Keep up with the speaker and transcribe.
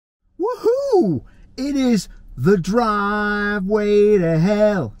Woohoo! It is the driveway to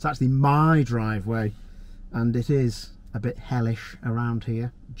hell. It's actually my driveway, and it is a bit hellish around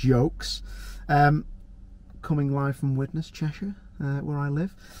here. Jokes. Coming live from Widnes, Cheshire, where I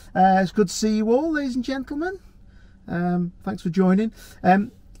live. It's good to see you all, ladies and gentlemen. Thanks for joining.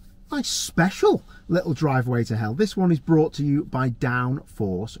 Nice special little driveway to hell. This one is brought to you by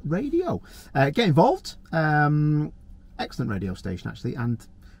Downforce Radio. Get involved. Excellent radio station, actually, and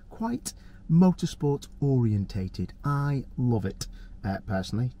quite motorsport orientated. I love it.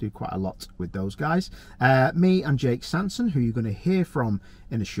 Personally, do quite a lot with those guys. Me and Jake Sanson, who you're going to hear from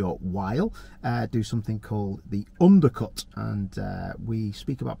in a short while, do something called the Undercut, and we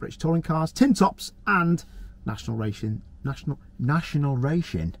speak about British touring cars, tin tops, and national racing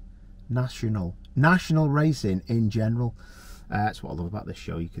in general. That's what I love about this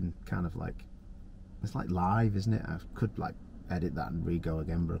show. You can kind of like, it's like live, isn't it? I could like edit that and re-go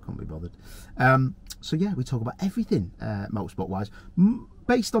again, but I can't be bothered. So yeah, we talk about everything motorsport wise,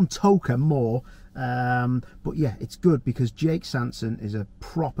 based on Toka more, but yeah, it's good because Jake Sanson is a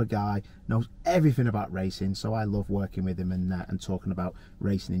proper guy, knows everything about racing, so I love working with him and talking about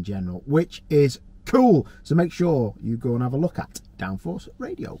racing in general, which is cool. So make sure you go and have a look at Downforce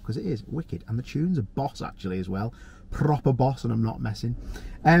Radio, because it is wicked, and the tunes are boss actually as well, proper boss, and I'm not messing.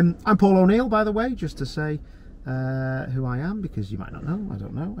 I'm Paul O'Neill, by the way, just to say who I am, because you might not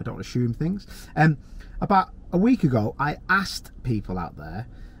know. I don't assume things. About a week ago I asked people out there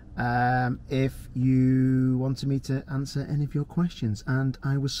if you wanted me to answer any of your questions, and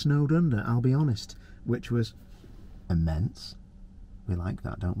I was snowed under, I'll be honest, which was immense. We like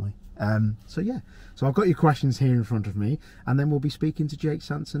that, don't we? So yeah, so I've got your questions here in front of me, and then we'll be speaking to Jake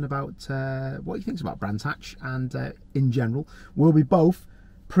Sanson about what he thinks about Brands Hatch, and in general we'll be both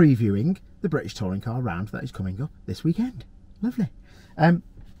previewing the British Touring Car round that is coming up this weekend. Lovely.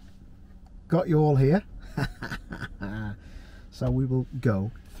 Got you all here. So we will go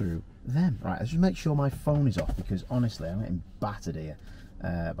through them. Right, let's just make sure my phone is off, because honestly I'm getting battered here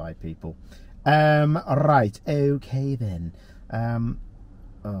by people. Right, okay then.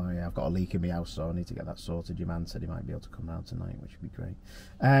 Oh yeah, I've got a leak in my house, so I need to get that sorted. Your man said he might be able to come round tonight, which would be great.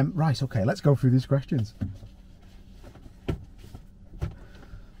 Right, okay, let's go through these questions.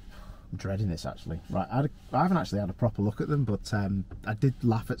 I'm dreading this actually. Right, I haven't actually had a proper look at them, but I did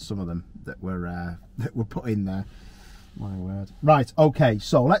laugh at some of them that were put in there. My word. Right, okay,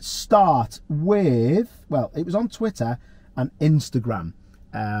 so let's start with, well, it was on Twitter and Instagram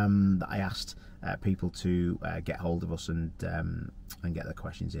that I asked people to get hold of us and get their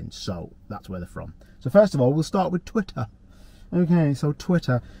questions in. So that's where they're from. So first of all, we'll start with Twitter. Okay, so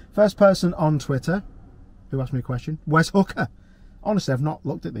Twitter. First person on Twitter who asked me a question, Wes Hooker. Honestly, I've not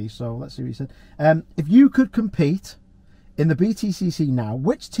looked at these, so let's see what he said. If you could compete in the BTCC now,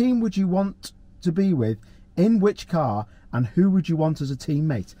 which team would you want to be with, in which car, and who would you want as a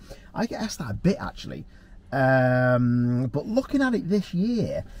teammate? I get asked that a bit actually, but looking at it this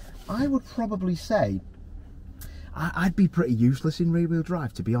year, I would probably say I'd be pretty useless in rear-wheel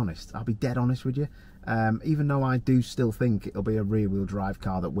drive, to be honest. I'll be dead honest with you. Even though I do still think it'll be a rear-wheel drive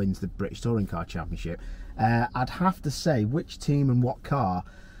car that wins the British Touring Car Championship, I'd have to say which team and what car.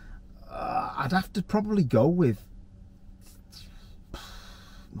 I'd have to probably go with,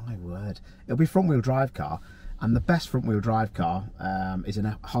 my word, it'll be front-wheel drive car, and the best front-wheel drive car is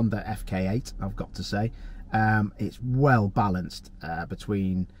a Honda FK8, I've got to say. It's well balanced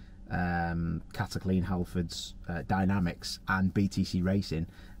between Cataclean Halford's Dynamics and BTC Racing,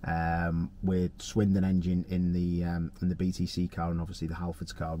 with Swindon engine in the BTC car, and obviously the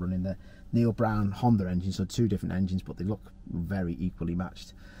Halford's car running the Neil Brown Honda engine, so two different engines, but they look very equally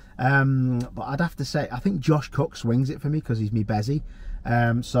matched. But I'd have to say, I think Josh Cook swings it for me because he's me Bezzy.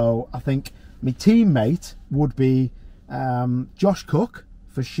 So I think my teammate would be Josh Cook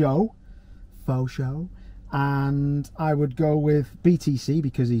for show, faux show. And I would go with BTC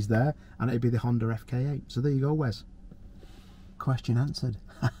because he's there, and it'd be the Honda FK8. So there you go, Wes. Question answered.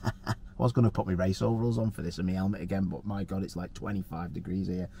 I was going to put my race overalls on for this and my helmet again, but my God, it's like 25 degrees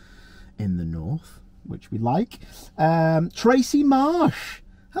here in the north, which we like. Tracy Marsh.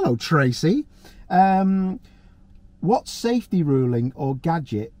 Hello, Tracy. What safety ruling or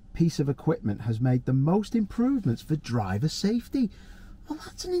gadget piece of equipment has made the most improvements for driver safety? Well,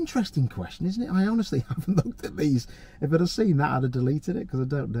 that's an interesting question, isn't it? I honestly haven't looked at these. If I'd have seen that, I'd have deleted it, because I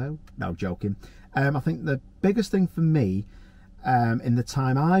don't know. No, joking. I think the biggest thing for me in the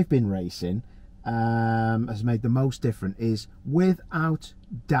time I've been racing has made the most difference is, without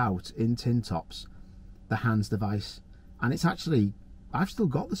doubt, in tin tops, the hands device. And it's actually I've still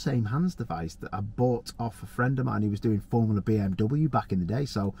got the same hands device that I bought off a friend of mine who was doing Formula BMW back in the day.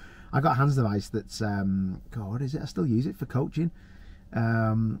 So I got a hands device that's God, what is it? I still use it for coaching.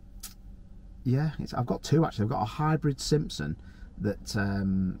 Yeah, I've got two actually. I've got a hybrid Simpson that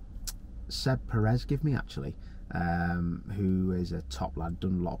Seb Perez gave me actually, who is a top lad,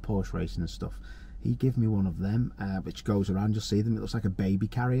 done a lot of Porsche racing and stuff. He gave me one of them, which goes around. You'll see them. It looks like a baby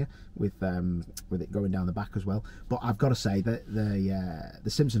carrier with it going down the back as well. But I've got to say that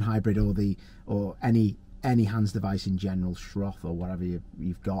the Simpson hybrid or any hands device in general, Schroth or whatever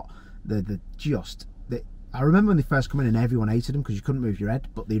you've got, I remember when they first come in and everyone hated them because you couldn't move your head.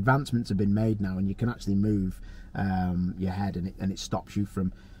 But the advancements have been made now, and you can actually move your head, and it stops you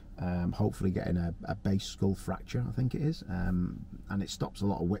from hopefully getting a base skull fracture, I think it is, and it stops a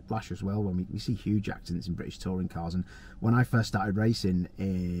lot of whiplash as well. When we see huge accidents in British touring cars, and when I first started racing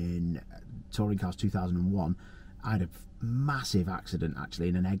in touring cars 2001, I had a massive accident actually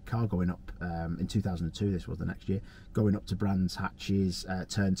in an egg car going up in 2002. This was the next year, going up to Brands Hatch's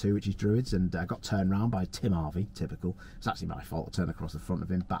turn 2, which is Druids, and I got turned round by Tim Harvey. Typical. It's actually my fault. I turned across the front of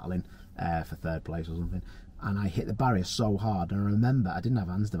him, battling for 3rd place or something, and I hit the barrier so hard. And I remember I didn't have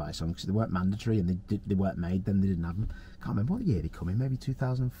hands device on because they weren't mandatory, and they weren't made then. They didn't have them. Can't remember what year they come in, maybe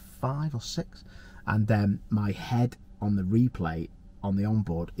 2005 or 6. And then my head on the replay on the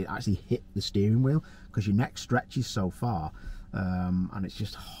onboard, it actually hit the steering wheel because your neck stretches so far, and it's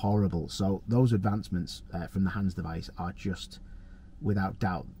just horrible. So those advancements from the hands device are just, without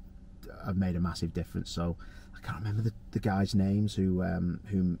doubt, have made a massive difference. So I can't remember the guys' names who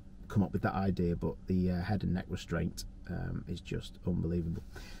come up with that idea, but the head and neck restraint is just unbelievable.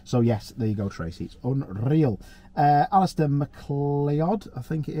 So yes, there you go, Tracy. It's unreal. Alistair McLeod, I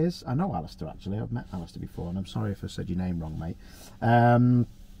think it is. I know Alistair actually. I've met Alistair before, and I'm sorry if I said your name wrong, mate.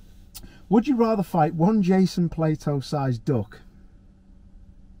 Would you rather fight one Jason Plato-sized duck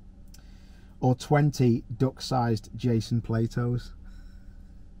or 20 duck-sized Jason Platos?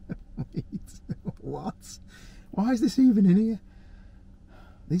 Wait, what? Why is this even in here?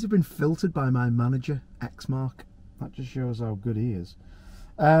 These have been filtered by my manager, Xmark. That just shows how good he is.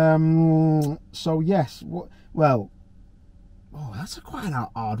 So yes, well, that's quite an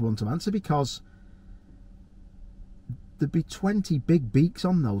hard one to answer, because there'd be 20 big beaks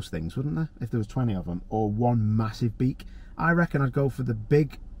on those things, wouldn't there? If there was 20 of them, or one massive beak. I reckon I'd go for the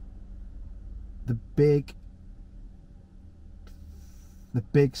big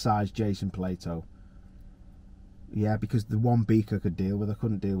size Jason Plato. Yeah, because the one beak I could deal with, I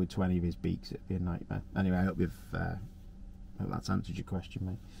couldn't deal with 20 of his beaks. It'd be a nightmare. Anyway, I hope that's answered your question,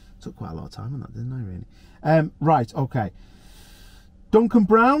 mate. Took quite a lot of time on that, didn't I, really? Right, okay. Duncan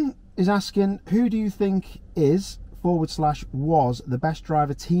Brown is asking, who do you think is / was the best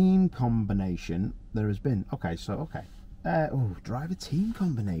driver team combination there has been? Okay, so, okay. Driver team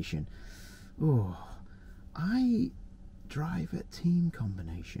combination. Driver team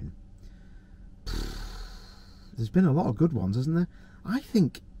combination. There's been a lot of good ones, hasn't there? I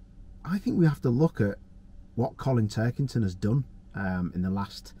think we have to look at what Colin Turkington has done in the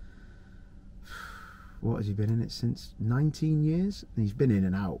last, what has he been in it since? 19 years? He's been in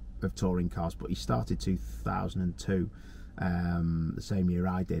and out of touring cars, but he started 2002, the same year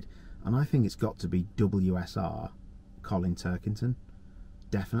I did, and I think it's got to be WSR Colin Turkington.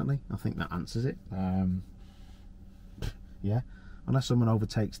 Definitely. I think that answers it. Yeah. Unless someone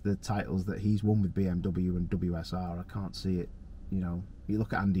overtakes the titles that he's won with BMW and WSR, I can't see it. You know, you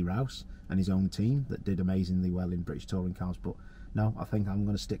look at Andy Rouse and his own team that did amazingly well in British touring cars, but no, I think I'm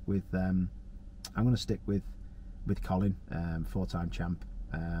going to stick with Colin, 4-time champ.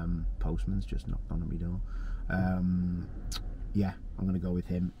 Postman's just knocked on my door. Yeah, I'm going to go with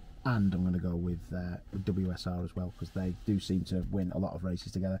him, and I'm going to go with WSR as well, because they do seem to win a lot of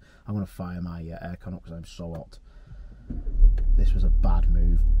races together. I'm going to fire my aircon up because I'm so hot. This was a bad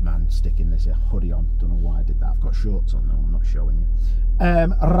move, man, sticking this hoodie on. Don't know why I did that. I've got shorts on though, I'm not showing you.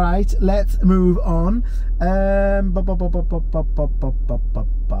 Right, let's move on.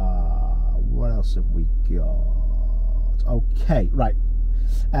 What else have we got? Okay, right.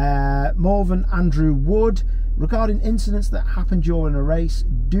 Morven Andrew Wood, regarding incidents that happen during a race,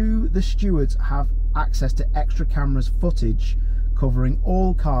 do the stewards have access to extra cameras footage covering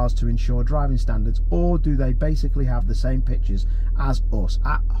all cars to ensure driving standards, or do they basically have the same pictures as us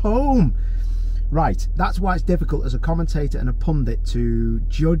at home? Right, that's why it's difficult as a commentator and a pundit to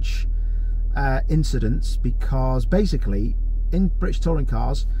judge incidents, because basically in British touring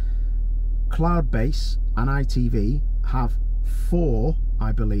cars, Cloudbase and ITV have 4,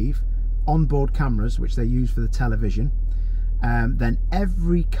 I believe, onboard cameras which they use for the television. Then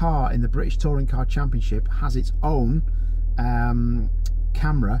every car in the British Touring Car Championship has its own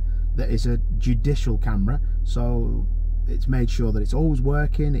camera that is a judicial camera, so it's made sure that it's always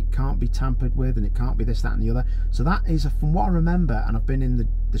working, it can't be tampered with, and it can't be this, that and the other. So that is, from what I remember, and I've been in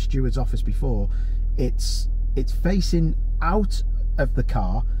the steward's office before, it's facing out of the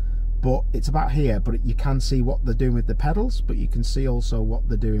car, but it's about here, but you can see what they're doing with the pedals, but you can see also what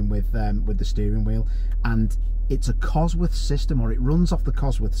they're doing with the steering wheel. And it's a Cosworth system, or it runs off the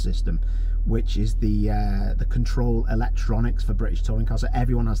Cosworth system, which is the control electronics for British touring cars. So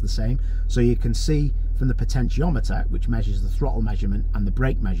everyone has the same. So you can see from the potentiometer, which measures the throttle measurement and the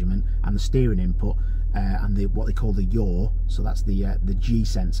brake measurement and the steering input, and what they call the yaw. So that's the G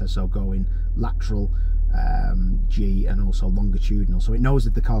sensor, so going lateral, G, and also longitudinal. So it knows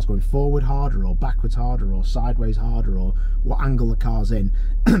if the car's going forward harder or backwards harder or sideways harder or what angle the car's in,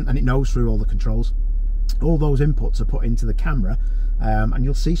 and it knows through all the controls. All those inputs are put into the camera, and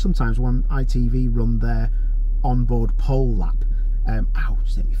you'll see sometimes when ITV run their onboard pole lap, ow,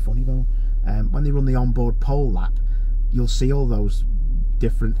 just hit me funny though, when they run the onboard pole lap, you'll see all those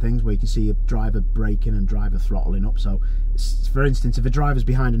different things where you can see a driver braking and driver throttling up. So for instance, if a driver's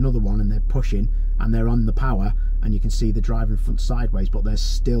behind another one and they're pushing and they're on the power, and you can see the driver in front sideways, but they're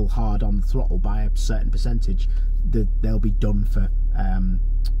still hard on the throttle by a certain percentage, they'll be done for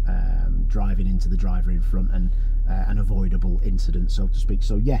driving into the driver in front, and an avoidable incident, so to speak.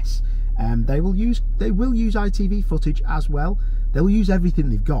 So yes, they will use ITV footage as well. They'll use everything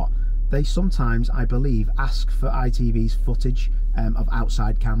they've got. They sometimes, I believe, ask for ITV's footage of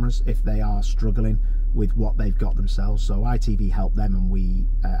outside cameras if they are struggling with what they've got themselves. So ITV help them, and we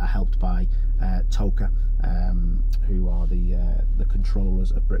are helped by TOCA, who are the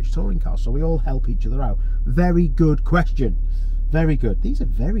controllers of British touring cars. So we all help each other out. Very good question. Very good. These are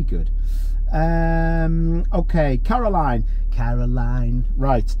very good. Okay, Caroline,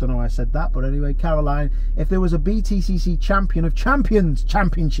 right, don't know why I said that, but anyway, Caroline, if there was a BTCC Champion of Champions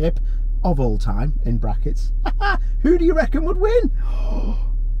championship of all time, in brackets, who do you reckon would win?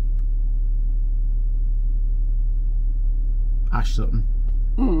 Ash Sutton.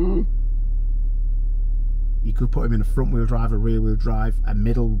 You could put him in a front wheel drive, a rear wheel drive, a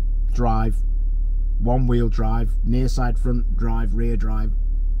middle drive, one wheel drive, near side front drive, rear drive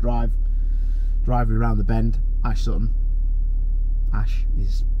around the bend. Ash Sutton. Ash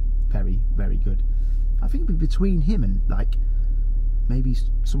is very, very good. I think it'd be between him and, like, maybe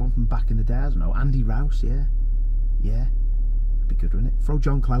someone from back in the day. I don't know, Andy Rouse. Yeah, it'd be good, wouldn't it? Throw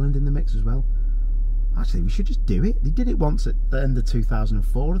John Cleland in the mix as well. Actually, we should just do it. They did it once at the end of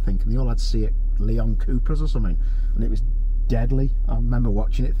 2004, I think, and they all had to see it Leon Cooper's or something, and it was deadly. I remember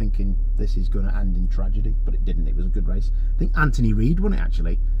watching it thinking this is going to end in tragedy, but it didn't. It was a good race. I think Anthony Reid won it,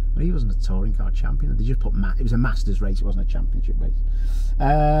 actually, but he wasn't a touring car champion. They just put it was a Masters race, it wasn't a championship race. Do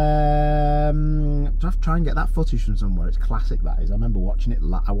I have to try and get that footage from somewhere? It's classic, that is. I remember watching it.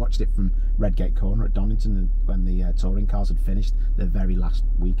 I watched it from Redgate Corner at Donington when the touring cars had finished their very last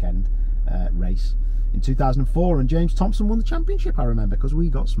weekend race in 2004, and James Thompson won the championship, I remember, because we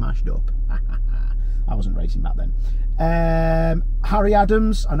got smashed up. I wasn't racing back then. Harry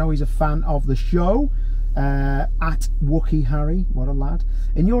Adams, I know he's a fan of the show, at Wookie Harry, what a lad.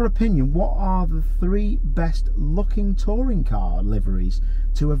 In your opinion, what are the 3 best looking touring car liveries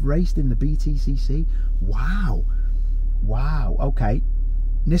to have raced in the BTCC? Wow, okay.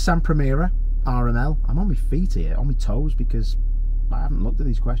 Nissan Primera RML. I'm on my feet here, on my toes, because I haven't looked at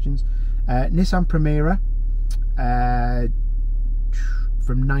these questions. Nissan Primera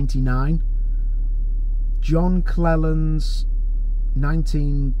from 99. John Cleland's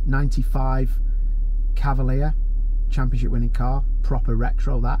 1995 Cavalier, championship winning car, proper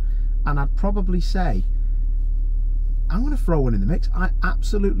retro that. And I'd probably say, I'm going to throw one in the mix, I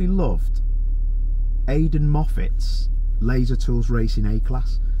absolutely loved Aidan Moffat's Laser Tools Racing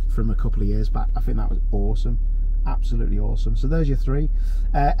A-Class from a couple of years back. I think that was awesome, absolutely awesome. So there's your 3.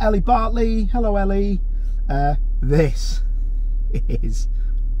 Ellie Bartley, hello Ellie. This is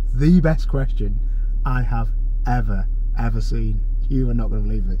the best question I have ever seen. You are not going to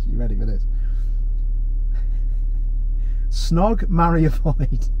believe this. You ready for this? Snog, Mario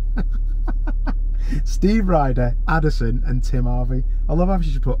Void, Steve Ryder, Addison and Tim Harvey. I love how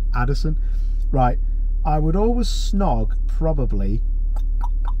you should put Addison. Right, I would always snog probably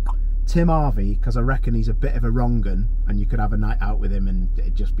Tim Harvey, because I reckon he's a bit of a wrong-un, and you could have a night out with him and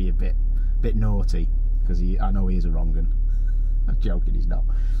it'd just be a bit naughty, because I know he is a wrong-un. I'm joking, he's not,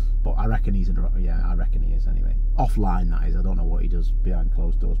 but I reckon he's I reckon he is anyway. Offline, that is. I don't know what he does behind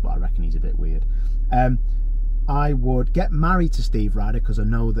closed doors, but I reckon he's a bit weird. I would get married to Steve Ryder because I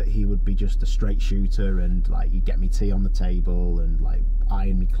know that he would be just a straight shooter, and like he'd get me tea on the table and like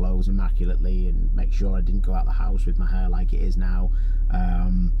iron me clothes immaculately and make sure I didn't go out the house with my hair like it is now,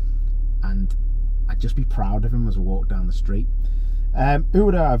 and I'd just be proud of him as I walk down the street. Who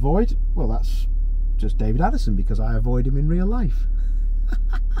would I avoid? Well, that's just David Addison, because I avoid him in real life.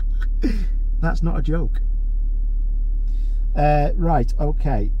 That's not a joke. Right,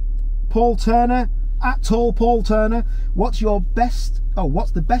 okay. Paul Turner, at Tall Paul Turner, what's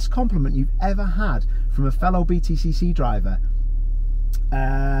the best compliment you've ever had from a fellow BTCC driver?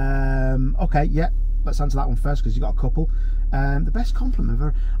 Okay, yeah, let's answer that one first because you've got a couple. The best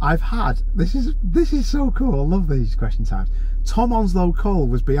compliment I've had, this is so cool, I love these question times. Tom Onslow Cole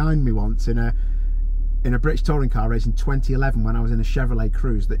was behind me once in a British touring car race in 2011 when I was in a Chevrolet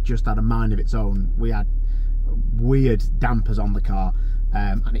Cruze that just had a mind of its own. We had weird dampers on the car,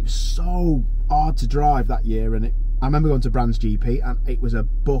 and it was so hard to drive that year, and I remember going to Brands GP, and it was a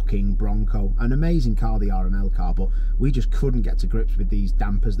bucking Bronco, an amazing car, the RML car, but we just couldn't get to grips with these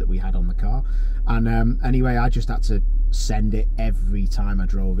dampers that we had on the car. And anyway, I just had to send it every time I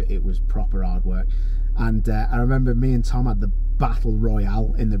drove it. It was proper hard work. And I remember me and Tom had the battle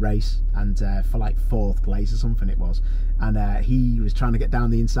royale in the race, and for like 4th place or something it was, and he was trying to get down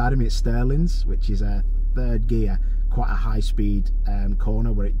the inside of me at Sterling's, which is a 3rd gear, quite a high speed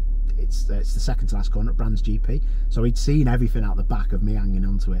corner, where it's the second to last corner at Brands GP, so he'd seen everything out the back of me hanging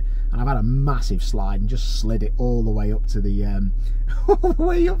onto it, and I've had a massive slide and just slid it all the way up to the all the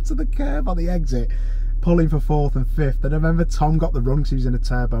way up to the curb on the exit, pulling for 4th and 5th. And I remember Tom got the run because he was in a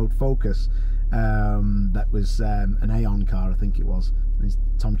turboed Focus, that was an Aeon car, I think it was.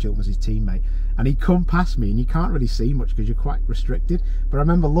 Tom Chilton was his teammate, and he'd come past me, and you can't really see much because you're quite restricted, but I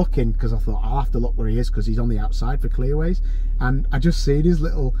remember looking because I thought I'll have to look where he is because he's on the outside for clearways, and I just seen his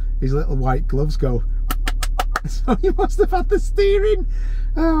little white gloves go. So he must have had the steering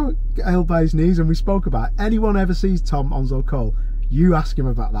held by his knees. And we spoke about it. Anyone ever sees Tom Onslow Cole, you ask him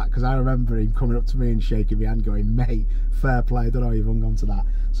about that, because I remember him coming up to me and shaking my hand going, mate, fair play, I don't know, you've hung on to that.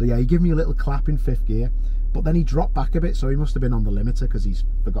 So yeah, he gave me a little clap in 5th gear, but then he dropped back a bit, so he must have been on the limiter because he's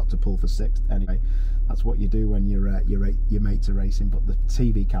forgot to pull for 6th. Anyway, that's what you do when your mates are racing, but the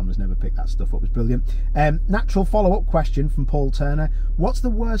TV cameras never pick that stuff up. It was brilliant. Natural follow-up question from Paul Turner. What's the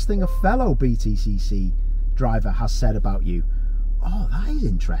worst thing a fellow BTCC driver has said about you? Oh, that is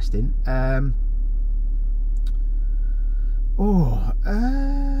interesting. I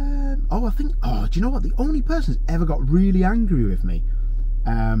think, do you know what, the only person who's ever got really angry with me,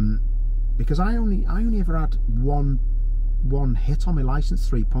 because I only ever had one hit on my license,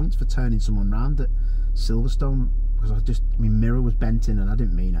 3 points for turning someone round at Silverstone, because my mirror was bent in, and I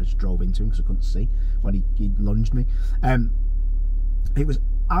didn't mean, I just drove into him because I couldn't see when he lunged me. It was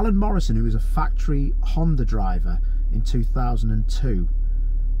Alan Morrison, who was a factory Honda driver in 2002.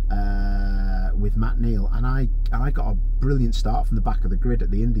 With Matt Neal, and I got a brilliant start from the back of the grid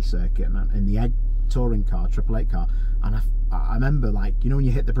at the Indy circuit, and in the Egg touring car, 888 car, and I remember, like, you know when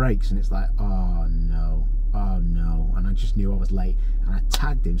you hit the brakes and it's like, oh no, and I just knew I was late, and I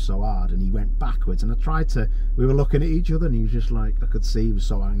tagged him so hard and he went backwards, and we were looking at each other, and he was just like, I could see he was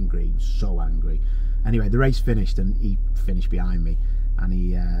so angry. Anyway, the race finished, and he finished behind me, and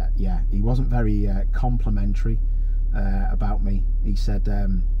he wasn't very complimentary about me. He said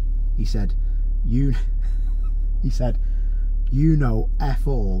you know F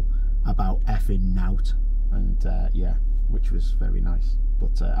all about effing nout, and yeah, which was very nice,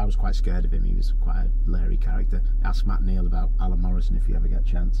 but I was quite scared of him. He was quite a leery character. Ask Matt Neal about Alan Morrison if you ever get a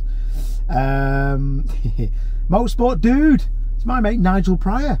chance. Motorsport dude, it's my mate Nigel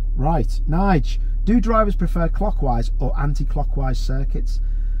Pryor. Right, Nige, do drivers prefer clockwise or anti-clockwise circuits?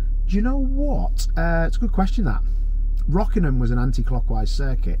 Do you know what, it's a good question that. Rockingham was an anti-clockwise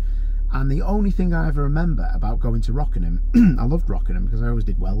circuit, and the only thing I ever remember about going to Rockingham, I loved Rockingham because I always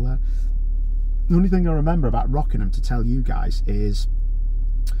did well there. The only thing I remember about Rockingham to tell you guys is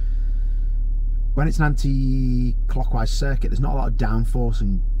when it's an anti-clockwise circuit, there's not a lot of downforce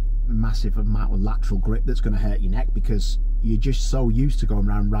and massive amount of lateral grip that's going to hurt your neck, because you're just so used to going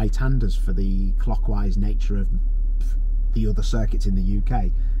around right-handers for the clockwise nature of the other circuits in the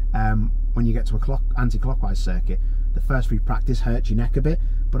UK. When you get to a anti-clockwise circuit, the first few practice hurts your neck a bit,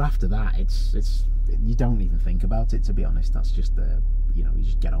 but after that it's you don't even think about it, to be honest. That's just you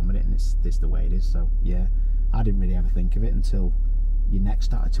just get on with it, and it's the way it is. So yeah, I didn't really ever think of it until your neck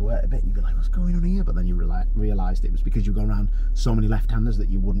started to hurt a bit, and you'd be like, what's going on here? But then you realised it was because you were going around so many left-handers that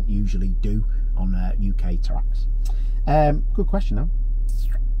you wouldn't usually do on UK tracks. Good question though.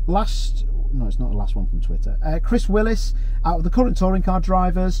 No, it's not the last one from Twitter. Chris Willis, out of the current touring car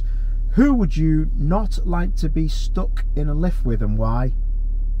drivers, Who would you not like to be stuck in a lift with, and why?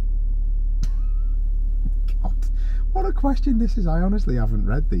 God, what a question this is. I honestly haven't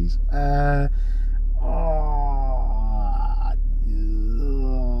read these.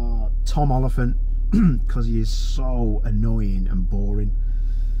 Tom Oliphant, because he is so annoying and boring.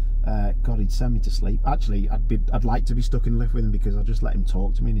 God, he'd send me to sleep. Actually, I'd like to be stuck in a lift with him, because I'll just let him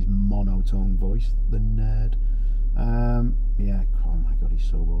talk to me in his monotone voice. The nerd. Yeah, oh my God, he's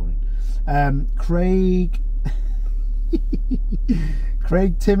so boring. Craig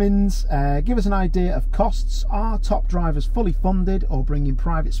Timmins, give us an idea of costs. Are top drivers fully funded or bringing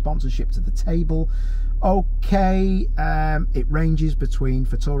private sponsorship to the table? Okay, it ranges between,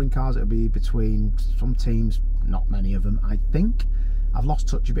 for touring cars, it'll be between some teams, not many of them, I think. I've lost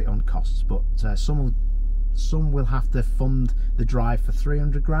touch a bit on costs, but some will have to fund the drive for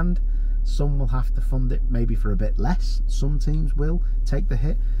 300 grand. Some will have to fund it maybe for a bit less. Some teams will take the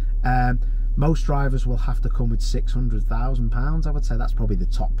hit. Most drivers will have to come with £600,000. I would say that's probably the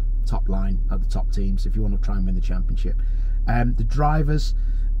top line of the top teams if you want to try and win the championship. The drivers,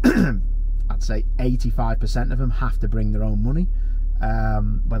 I'd say 85% of them have to bring their own money,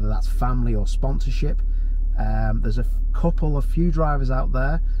 whether that's family or sponsorship. There's a few drivers out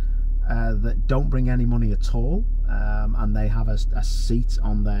there that don't bring any money at all, and they have a seat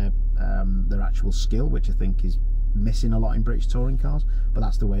on their actual skill, which I think is missing a lot in British touring cars, but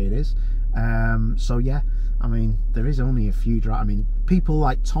that's the way it is. So yeah, I mean, there is only a few drivers. I mean, people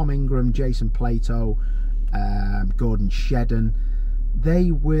like Tom Ingram, Jason Plato, Gordon Shedden,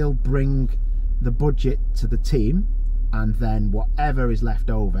 they will bring the budget to the team, and then whatever is left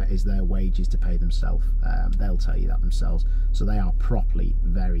over is their wages to pay themselves. They'll tell you that themselves. So they are properly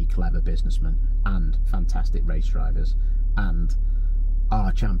very clever businessmen and fantastic race drivers, and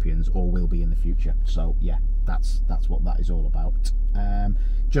are champions or will be in the future. So yeah, that's what that is all about.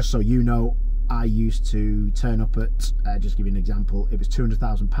 Just so you know, I used to turn up at, just give you an example, it was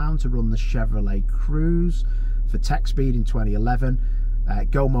 £200,000 to run the Chevrolet Cruze for Tech Speed in 2011.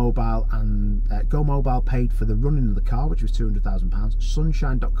 Go Mobile paid for the running of the car, which was £200,000.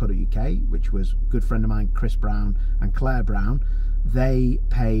 Sunshine.co.uk, which was a good friend of mine, Chris Brown and Claire Brown, they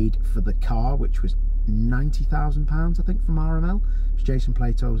paid for the car, which was £90,000, I think, from RML. It's Jason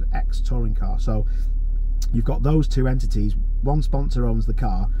Plato's ex-touring car. So you've got those two entities. One sponsor owns the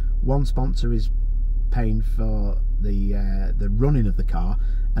car, one sponsor is paying for the running of the car,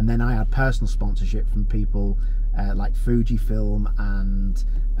 and then I had personal sponsorship from people like Fujifilm and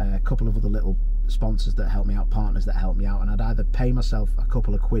a couple of other little sponsors that help me out, partners that help me out, and I'd either pay myself a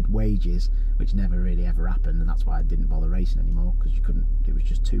couple of quid wages, which never really ever happened, and that's why I didn't bother racing anymore, because you couldn't, it was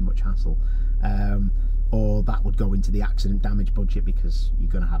just too much hassle, or that would go into the accident damage budget, because you're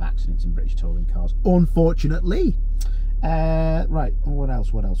going to have accidents in British touring cars, unfortunately. Right, what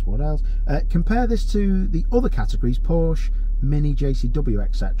else? Compare this to the other categories: Porsche, Mini, JCW,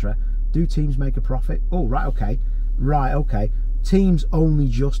 etc. Do teams make a profit? Oh, right, okay. Teams only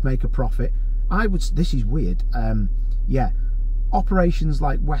just make a profit. This is weird. Yeah, operations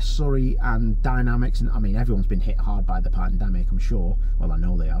like West Surrey and Dynamics, and I mean, everyone's been hit hard by the pandemic, I'm sure. Well, I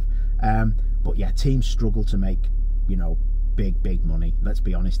know they have. But yeah, teams struggle to make, you know, big money. Let's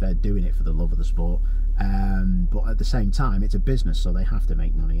be honest, they're doing it for the love of the sport. But at the same time, it's a business, so they have to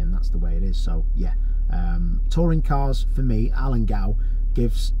make money, and that's the way it is. So yeah, touring cars, for me, Alan Gow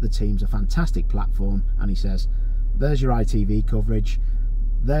gives the teams a fantastic platform, and he says, there's your ITV coverage,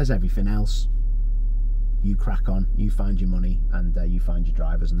 there's everything else, you crack on, you find your money, and you find your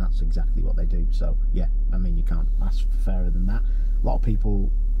drivers, and that's exactly what they do. So yeah, I mean, you can't ask for fairer than that. A lot of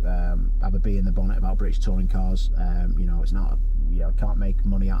people have a bee in the bonnet about British touring cars. You know, it's not, you know, can't make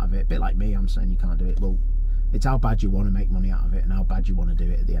money out of it. A bit like me, I'm saying you can't do it. Well, it's how bad you want to make money out of it, and how bad you want to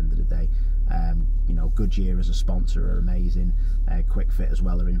do it at the end of the day. You know, Goodyear as a sponsor are amazing. Quick Fit as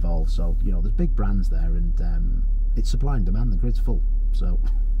well are involved. So, you know, there's big brands there, and it's supply and demand. The grid's full. So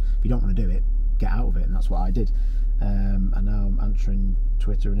if you don't want to do it, get out of it, and that's what I did. And now I'm answering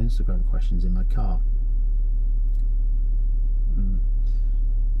Twitter and Instagram questions in my car.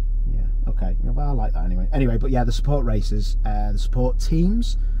 Yeah, okay. Well, I like that anyway. But yeah, the support races, the support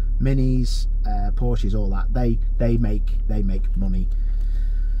teams, Minis, Porsches, all that, they make money.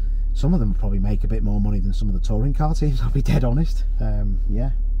 Some of them probably make a bit more money than some of the touring car teams, I'll be dead honest.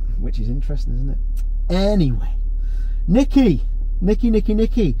 Yeah, which is interesting, isn't it? Anyway, Nikki,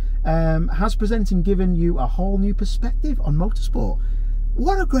 has presenting given you a whole new perspective on motorsport?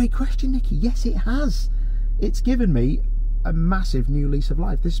 What a great question, Nikki. Yes, it has. It's given me a massive new lease of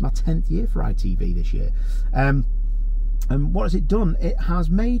life. This is my 10th year for ITV this year. And what has it done? It has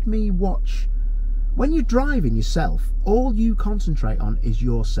made me watch. When you're driving yourself, all you concentrate on is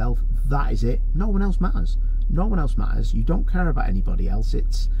yourself that is it. No one else matters. No one else matters. You don't care about anybody else.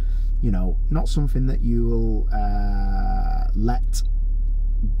 It's, you know, not something that you will let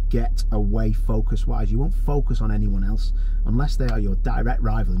get away focus wise. You won't focus on anyone else unless they are your direct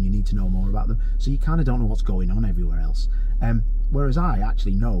rival and you need to know more about them, so you kind of don't know what's going on everywhere else. Whereas I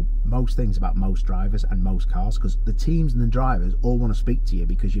actually know most things about most drivers and most cars, because the teams and the drivers all want to speak to you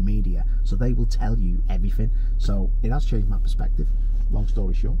because you're media, so they will tell you everything. So it has changed my perspective, long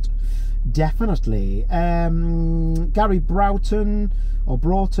story short. Definitely. Gary Broughton, or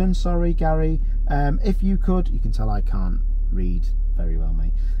Broughton, sorry Gary, if you could, you can tell I can't read very well,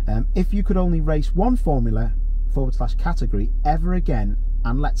 mate. If you could only race one Formula / category ever again,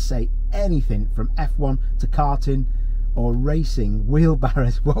 and let's say anything from F1 to karting or racing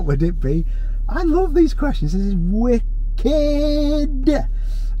wheelbarrows, what would it be? I love these questions. This is wicked.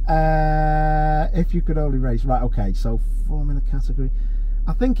 If you could only race, right, okay, so Formula category,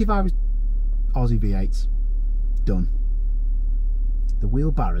 I think if I was Aussie V8s, done. The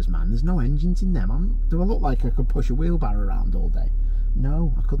wheelbarrows, man, there's no engines in them. Do I look like I could push a wheelbarrow around all day?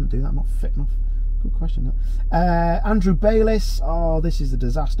 No, I couldn't do that. I'm not fit enough. Good question. Andrew Bayliss. Oh, this is a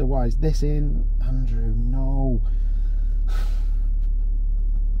disaster. Why is this in? Andrew, no.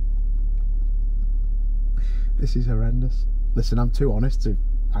 This is horrendous. Listen, I'm too honest to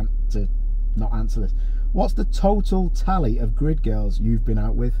not answer this. What's the total tally of grid girls you've been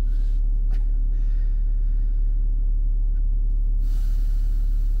out with?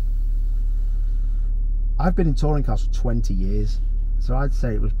 I've been in touring cars for 20 years, so I'd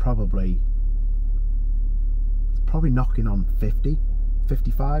say it was probably knocking on 50,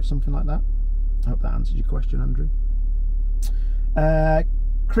 55, something like that. I hope that answered your question, Andrew.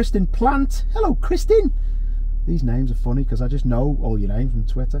 Kristen Plant. Hello, Kristen. These names are funny because I just know all your names from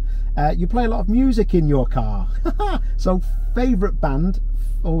Twitter. You play a lot of music in your car. So, favourite band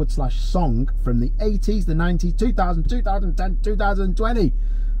 / song from the 80s, the 90s, 2000, 2010, 2020.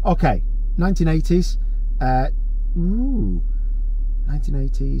 Okay, 1980s.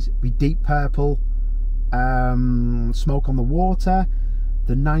 1980s be Deep Purple, Smoke on the Water.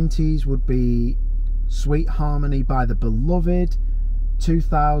 The 90s would be Sweet Harmony by The Beloved.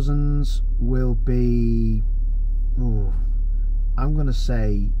 2000s will be, I'm gonna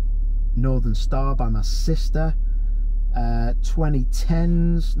say Northern Star by My Sister.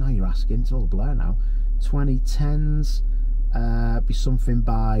 2010s, now you're asking, it's all a blur now. 2010s be something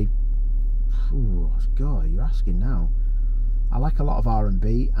by, God, you're asking now. I like a lot of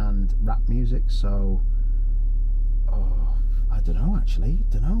R&B and rap music, so I don't know, actually.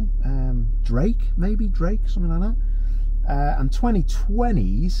 Drake, maybe Drake, something like that. And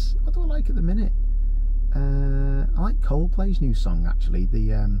 2020s, what do I like at the minute? I like Coldplay's new song, actually,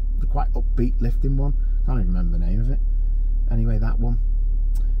 the quite upbeat, lifting one. Can't even remember the name of it. Anyway, that one.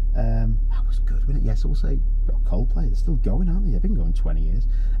 That was good, wasn't it? Yes, also Coldplay. They're still going, aren't they? They've been going 20 years.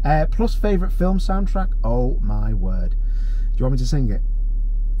 Plus favourite film soundtrack. Oh my word! Do you want me to sing it?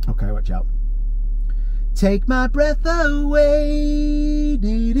 Okay, watch out. Take my breath away.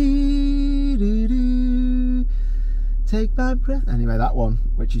 Doo -doo, doo -doo. Take my breath. Anyway, that one,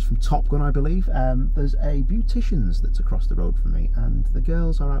 which is from Top Gun, I believe. There's a beautician's that's across the road from me, and the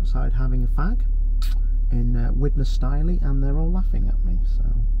girls are outside having a fag in Widnes style, and they're all laughing at me. So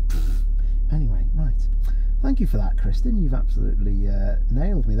anyway, right, thank you for that, Kristen. You've absolutely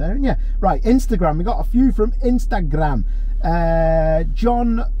nailed me there. And yeah, right, Instagram, we got a few from Instagram.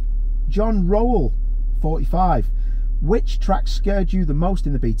 John Rowell 45, which track scared you the most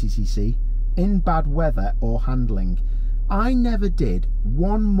in the BTCC, in bad weather or handling? I never did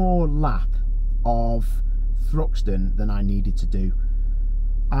one more lap of Thruxton than I needed to do.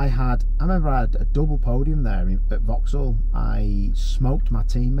 I remember I had a double podium there at Vauxhall. I smoked my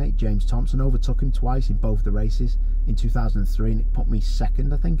teammate James Thompson, overtook him twice in both the races in 2003, and it put me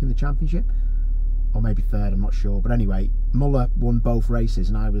second, I think, in the championship, or maybe third, I'm not sure. But anyway, Muller won both races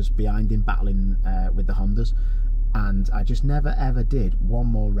and I was behind him battling with the Hondas, and I just never ever did one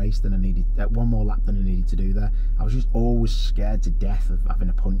more race than I needed, one more lap than I needed to do there. I was just always scared to death of having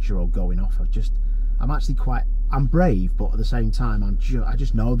a puncture or going off. I'm brave, but at the same time, I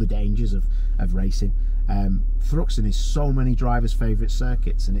just know the dangers of racing. Thruxton is so many drivers' favourite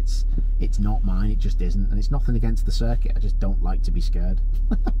circuits, and it's not mine. It just isn't, and it's nothing against the circuit. I just don't like to be scared.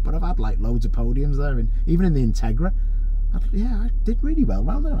 But I've had like loads of podiums there, and even in the Integra, I did really well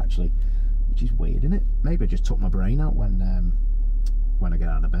around there actually, which is weird, isn't it? Maybe I just took my brain out when I get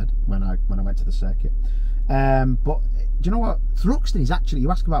out of bed, when I went to the circuit. But do you know what? Thruxton is actually,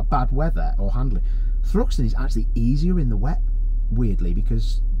 you ask about bad weather or handling. Thruxton is actually easier in the wet, weirdly,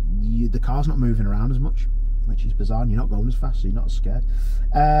 because the car's not moving around as much. which is bizarre. And you're not going as fast, so you're not as scared.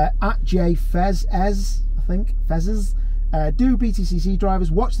 At J Fez, I think, Fezes, do BTCC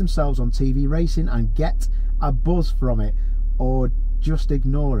drivers watch themselves on TV racing and get a buzz from it, or just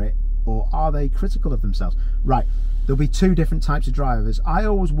ignore it, or are they critical of themselves? Right, there'll be two different types of drivers. I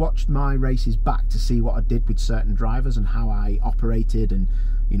always watched my races back to see what I did with certain drivers and how I operated, and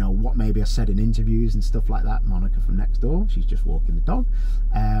you know, what maybe I said in interviews and stuff like that. Monica from next door, she's just walking the dog.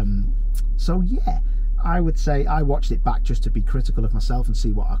 So yeah, I would say I watched it back just to be critical of myself and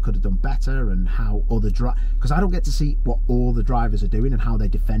see what I could have done better, and how other drivers, because I don't get to see what all the drivers are doing and how they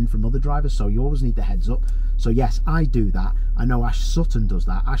defend from other drivers, so you always need the heads up. So yes, I do that. I know Ash Sutton does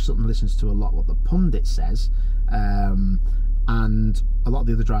that. Ash Sutton listens to a lot what the pundit says, and a lot of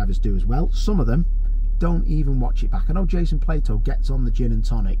the other drivers do as well. Some of them don't even watch it back. I know Jason Plato gets on the gin and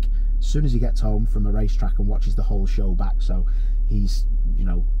tonic as soon as he gets home from a racetrack and watches the whole show back, so he's, you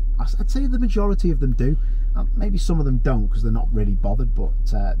know, I'd say the majority of them do. Maybe some of them don't because they're not really bothered, but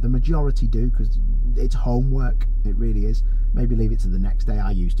the majority do, because it's homework. It really is. Maybe leave it to the next day.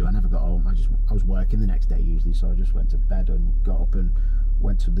 I used to. I never got home. I was working the next day usually, so I just went to bed and got up and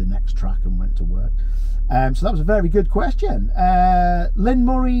went to the next track and went to work. So that was a very good question. Lynn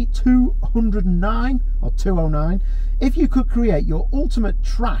Murray 209 or 209. If you could create your ultimate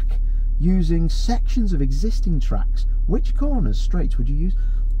track using sections of existing tracks, which corners, straights would you use?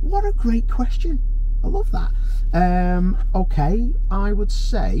 What a great question. I love that. Okay, I would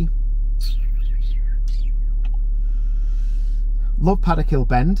say love Paddock Hill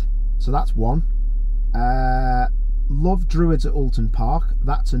Bend, so that's one. Love Druids at Alton Park,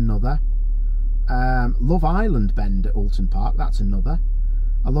 that's another. Love Island Bend at Alton Park, that's another.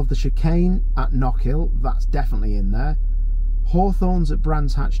 I love the chicane at Knockhill, that's definitely in there. Hawthorns at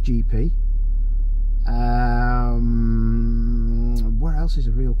Brands Hatch GP. Where else is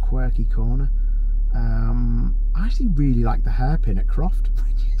a real quirky corner? I actually really like the hairpin at Croft,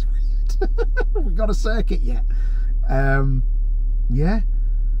 which is weird. We've got a circuit yet. Yeah,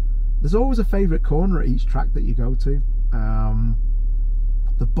 there's always a favourite corner at each track that you go to.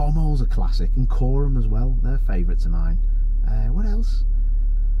 The Bomhole's a classic, and Coram as well. They're favourites of mine. What else?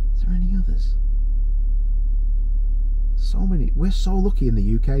 Is there any others? So many. We're so lucky in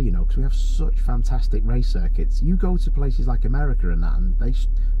the UK, you know, because we have such fantastic race circuits. You go to places like America and that, and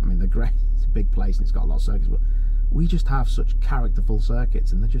I mean, they're great. It's a big place and it's got a lot of circuits, but we just have such characterful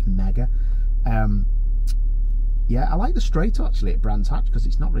circuits, and they're just mega. Yeah, I like the straight actually at Brands Hatch, because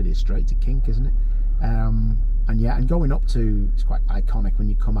it's not really a straight, it's a kink, isn't it? And yeah, and going up to, it's quite iconic when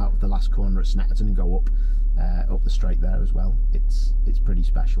you come out of the last corner at Snetterton and go up the straight there as well. It's pretty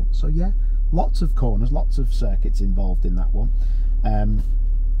special. So yeah, lots of corners, lots of circuits involved in that one.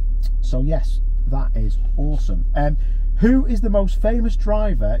 So yes, that is awesome. Who is the most famous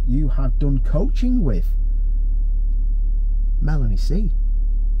driver you have done coaching with? Melanie C.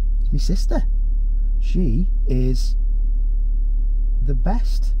 It's my sister. She is the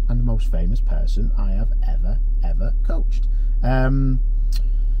best and the most famous person I have ever coached.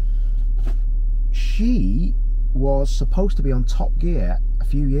 She was supposed to be on Top Gear a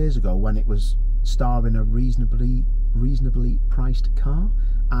few years ago when it was starring a reasonably priced car,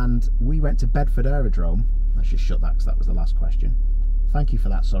 and we went to Bedford Aerodrome. Let's just shut that because that was the last question. Thank you for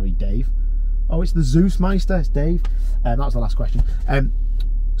that. Sorry, Dave. Oh, it's the Zeusmeister. It's Dave. That was the last question.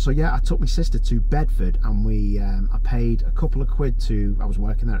 So yeah, I took my sister to Bedford, and I paid a couple of quid to, I was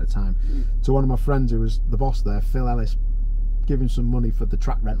working there at the time, to one of my friends who was the boss there, Phil Ellis, give him some money for the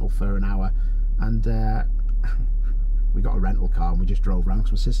track rental for an hour, and we got a rental car and we just drove around,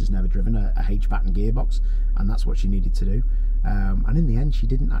 because my sister's never driven a H-batten gearbox, and that's what she needed to do. And in the end, she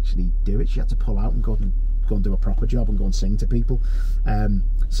didn't actually do it. She had to pull out and go and do a proper job and go and sing to people.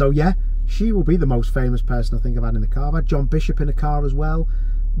 So yeah, she will be the most famous person I think I've had in the car. I've had John Bishop in the car as well.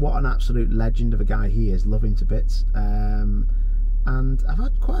 What an absolute legend of a guy he is. Love him to bits. And I've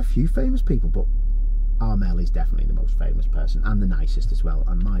had quite a few famous people, but Armel is definitely the most famous person, and the nicest as well.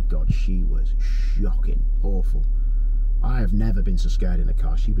 And my God, she was shocking, awful. I have never been so scared in a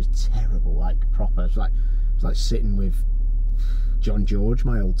car. She was terrible, like proper. It was like sitting with John George,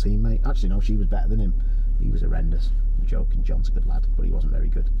 my old teammate. Actually, no, she was better than him. He was horrendous. I'm joking. John's a good lad, but he wasn't very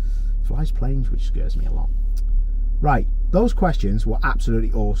good. Flies planes, which scares me a lot. Right, those questions were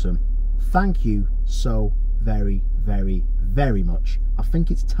absolutely awesome. Thank you so very, very, very much. I think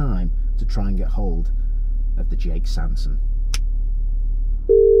it's time to try and get hold of the Jake Sanson.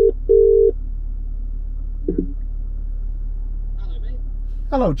 Hello, mate.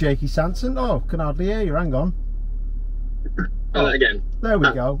 Hello, Jakey Sanson. Oh, can hardly hear you. Hang on. Oh, again. There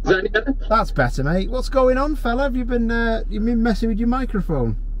we go. Is that any better? That's better, mate. What's going on, fella? Have you been messing with your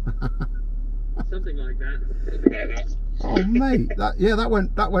microphone? Something like that. Oh mate,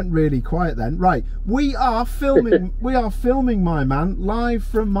 that went really quiet then. Right, we are filming my man live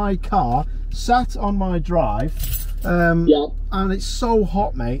from my car, sat on my drive. Yeah. And it's so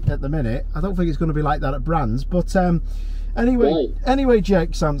hot, mate, at the minute. I don't think it's going to be like that at Brands, but anyway,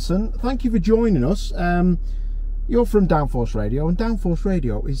 Jake Sanson, thank you for joining us. You're from Downforce Radio, and Downforce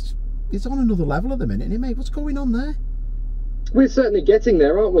Radio is on another level at the minute, isn't it, mate? What's going on there? We're certainly getting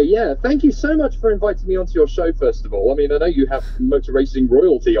there, aren't we? Yeah. Thank you so much for inviting me onto your show, first of all. I mean, I know you have motor racing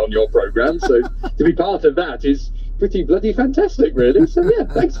royalty on your programme, so to be part of that is pretty bloody fantastic, really. So, yeah,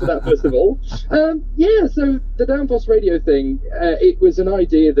 thanks for that, first of all. Yeah, so the Downforce Radio thing, it was an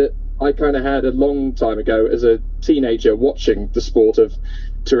idea that I kind of had a long time ago as a teenager watching the sport of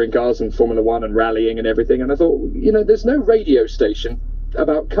touring cars and Formula One and rallying and everything. And I thought, you know, there's no radio station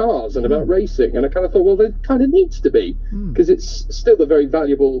about cars and about racing, and I kind of thought, well, there kind of needs to be, because it's still a very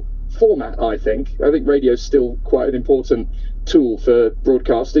valuable format. I think radio is still quite an important tool for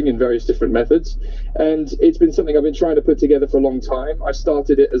broadcasting in various different methods, and it's been something I've been trying to put together for a long time. I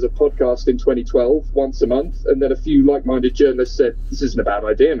started it as a podcast in 2012, once a month, and then a few like-minded journalists said, this isn't a bad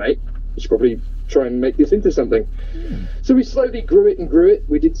idea, mate, you should probably try and make this into something. So we slowly grew it.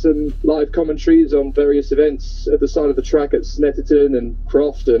 We did some live commentaries on various events at the side of the track at Snetterton and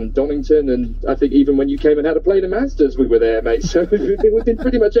Croft and Donington, and I think even when you came and had a play to Mazdas, we were there, mate. So we've been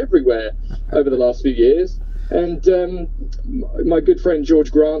pretty much everywhere over the last few years. And my good friend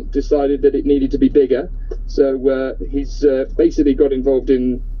George Grant decided that it needed to be bigger, so he's basically got involved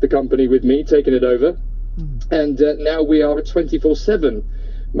in the company with me, taking it over, and now we are a 24/7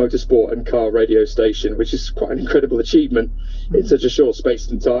 motorsport and car radio station, which is quite an incredible achievement in such a short space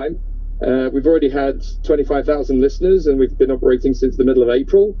and time. We've already had 25,000 listeners, and we've been operating since the middle of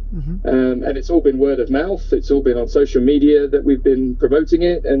April. And it's all been word of mouth. It's all been on social media that we've been promoting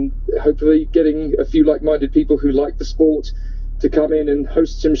it, and hopefully getting a few like-minded people who like the sport to come in and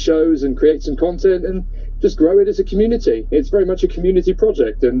host some shows and create some content and just grow it as a community. It's very much a community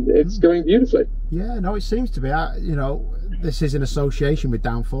project, and it's going beautifully. Yeah, no, it seems to be. You know, this is in association with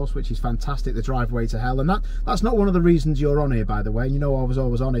Downforce, which is fantastic, the Driveway to Hell, and that's not one of the reasons you're on here, by the way. And you know, I was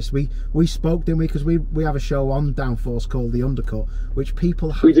always honest. We spoke, didn't we? Because we have a show on Downforce called The Undercut, which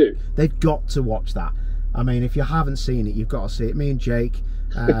people have, they've got to watch that. I mean, if you haven't seen it, you've got to see it. Me and Jake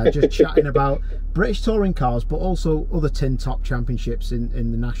just chatting about British touring cars, but also other tin top championships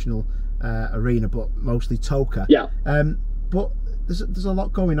in the national arena, but mostly TOCA. Yeah. But there's a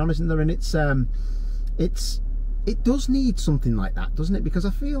lot going on, isn't there? And it does need something like that, doesn't it? Because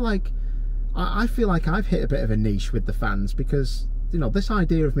I feel like I've hit a bit of a niche with the fans, because you know, this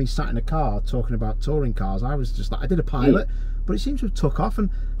idea of me sat in a car talking about touring cars, I was just like, I did a pilot, but it seems to have took off, and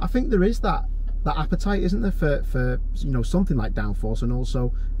I think there is that appetite, isn't there, for you know, something like Downforce, and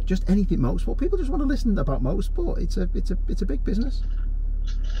also just anything motorsport. People just want to listen about motorsport. It's a big business.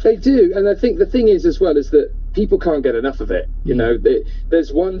 They do, and I think the thing is as well is that people can't get enough of it. You know,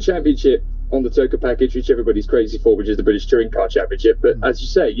 there's one championship on the TOCA package which everybody's crazy for, which is the British Touring Car Championship, but as you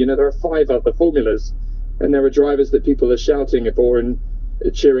say, you know, there are 5 other formulas, and there are drivers that people are shouting for and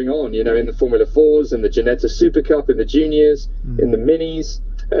cheering on, you know, in the Formula 4s and the Ginetta Super Cup, in the juniors, in the minis,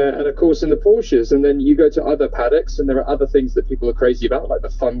 and of course in the Porsches. And then you go to other paddocks, and there are other things that people are crazy about, like the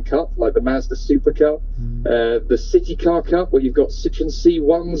Fun Cup, like the Mazda Super Cup, the City Car Cup, where you've got Citroen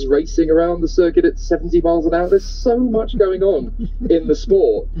C1s racing around the circuit at 70 miles an hour. There's so much going on in the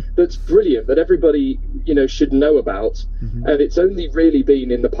sport that's brilliant, that everybody, you know, should know about. And it's only really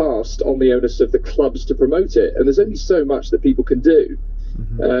been in the past on the onus of the clubs to promote it, and there's only so much that people can do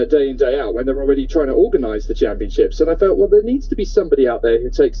day in, day out, when they're already trying to organise the championships. And I felt, well, there needs to be somebody out there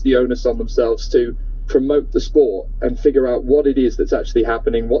who takes the onus on themselves to promote the sport and figure out what it is that's actually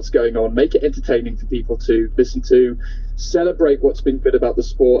happening, what's going on, make it entertaining for people to listen to, celebrate what's been good about the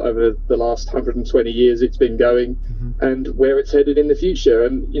sport over the last 120 years it's been going, and where it's headed in the future.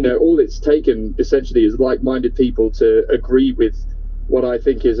 And, you know, all it's taken essentially is like-minded people to agree with what I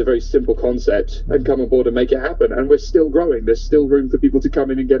think is a very simple concept and come on board and make it happen. And we're still growing. There's still room for people to come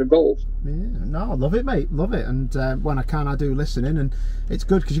in and get involved. Yeah, no, I love it, mate. Love it. And when I can, I do listen in, and it's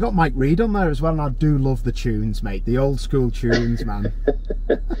good because you got Mike Reed on there as well, and I do love the tunes, mate. The old school tunes, man.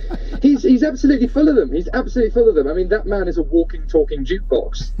 He's absolutely full of them. He's absolutely full of them. I mean, that man is a walking, talking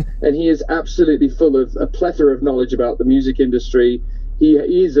jukebox, and he is absolutely full of a plethora of knowledge about the music industry. He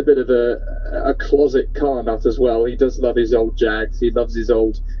is a bit of a closet car nut as well. He does love his old Jags. He loves his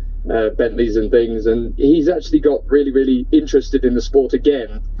old Bentleys and things. And he's actually got really, really interested in the sport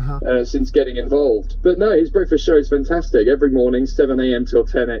again since getting involved. But no, his breakfast show is fantastic. Every morning, 7 a.m. till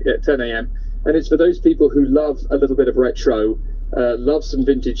 10 a.m. And it's for those people who love a little bit of retro love some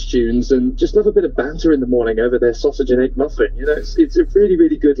vintage tunes, and just love a bit of banter in the morning over their sausage and egg muffin. You know, it's a really,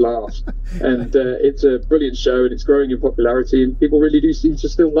 really good laugh, and it's a brilliant show, and it's growing in popularity, and people really do seem to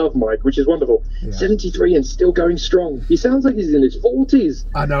still love Mike, which is wonderful. Yeah. 73 and still going strong. He sounds like he's in his 40s.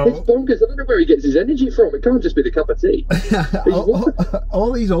 I know. It's bonkers. I don't know where he gets his energy from. It can't just be the cup of tea.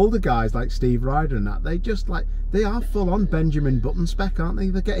 all these older guys like Steve Ryder and that, they are full on Benjamin Button spec, aren't they?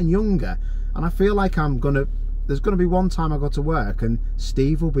 They're getting younger, and I feel like there's going to be one time I go to work and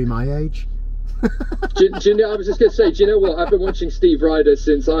Steve will be my age. do you know, I was just going to say, do you know what? I've been watching Steve Ryder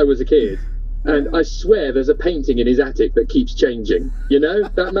since I was a kid, and I swear there's a painting in his attic that keeps changing. You know,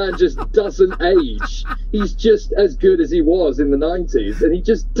 that man just doesn't age. He's just as good as he was in the 90s, and he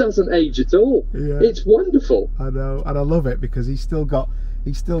just doesn't age at all. Yeah. It's wonderful. I know, and I love it because he's still got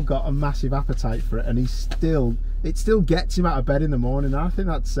a massive appetite for it, and it still gets him out of bed in the morning. I think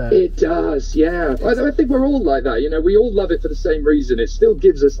that's it does, yeah. I think we're all like that. You know, we all love it for the same reason. It still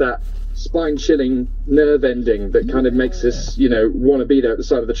gives us that spine-chilling nerve ending that kind of makes us, you know, want to be there at the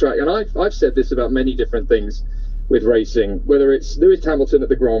side of the track. And I've said this about many different things with racing, whether it's Lewis Hamilton at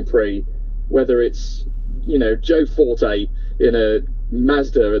the Grand Prix, whether it's, you know, Joe Forte in a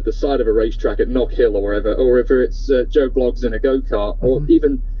Mazda at the side of a racetrack at Knock Hill or wherever, or if it's Joe Bloggs in a go-kart, or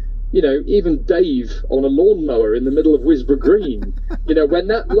even Dave on a lawnmower in the middle of Wisborough Green. You know, when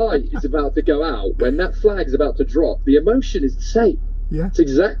that light is about to go out, when that flag is about to drop, the emotion is the same. Yeah. It's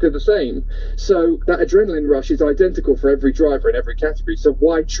exactly the same. So that adrenaline rush is identical for every driver in every category. So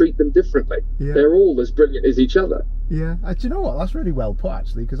why treat them differently? Yeah. They're all as brilliant as each other. Yeah. Do you know what? That's really well put,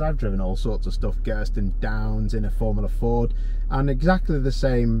 actually, because I've driven all sorts of stuff, Gersten Downs in a Formula Ford, and exactly the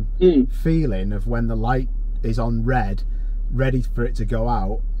same feeling of when the light is on red, ready for it to go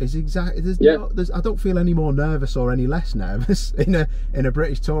out, is exactly. I don't feel any more nervous or any less nervous in a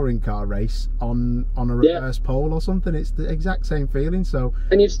British touring car race on a reverse pole or something. It's the exact same feeling. So,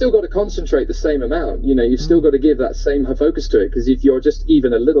 and you've still got to concentrate the same amount. You know, you've still got to give that same focus to it, because if you're just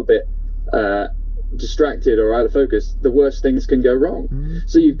even a little bit distracted or out of focus, the worst things can go wrong.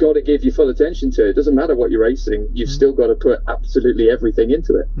 So you've got to give your full attention to it. It doesn't matter what you're racing, you've still got to put absolutely everything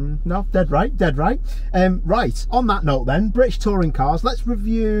into it. No, dead right. Right, on that note then, British touring cars, let's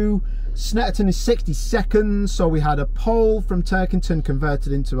review Snetterton in 60 seconds. So we had a pole from Turkington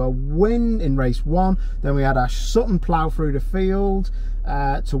converted into a win in race 1, then we had Ash Sutton plough through the field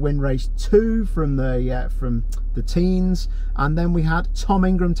to win race 2 from the teens, and then we had Tom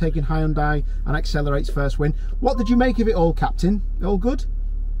Ingram taking Hyundai and Accelerate's first win. What did you make of it all, Captain? All good?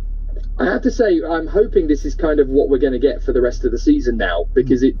 I have to say, I'm hoping this is kind of what we're going to get for the rest of the season now,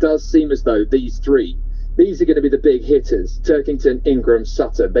 because it does seem as though these are going to be the big hitters. Turkington, Ingram,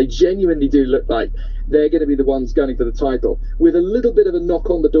 Sutton. They genuinely do look like they're going to be the ones gunning for the title, with a little bit of a knock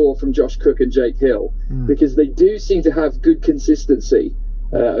on the door from Josh Cook and Jake Hill, because they do seem to have good consistency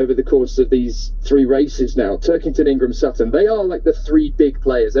over the course of these 3 races now. Turkington, Ingram, Sutton, they are like the 3 big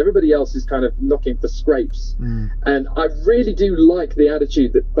players. Everybody else is kind of knocking for scrapes. And I really do like the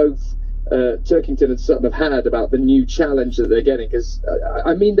attitude that both Turkington and Sutton have had about the new challenge that they're getting, because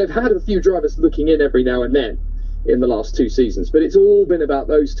I mean, they've had a few drivers looking in every now and then in the last 2 seasons, but it's all been about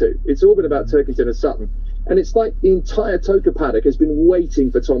those two. It's all been about Turkington and Sutton, and it's like the entire Toka paddock has been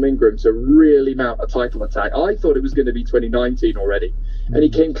waiting for Tom Ingram to really mount a title attack. I thought it was going to be 2019 already, and he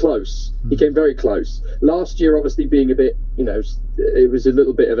came close. He came very close. Last year, obviously, being a bit, you know, it was a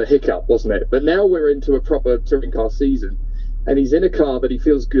little bit of a hiccup, wasn't it? But now we're into a proper touring car season, and he's in a car that he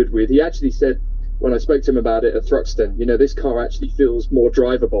feels good with. He actually said, when I spoke to him about it at Thruxton, you know, this car actually feels more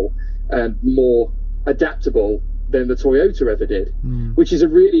drivable and more adaptable than the Toyota ever did, which is a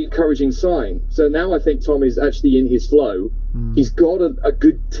really encouraging sign. So now I think Tom is actually in his flow. He's got a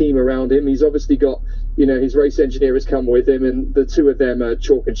good team around him. He's obviously got, you know, his race engineer has come with him, and the 2 of them are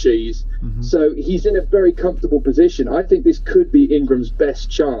chalk and cheese. So he's in a very comfortable position. I think this could be Ingram's best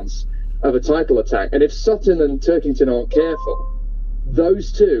chance of a title attack. And if Sutton and Turkington aren't careful,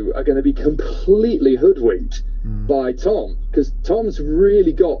 those 2 are going to be completely hoodwinked by Tom, because Tom's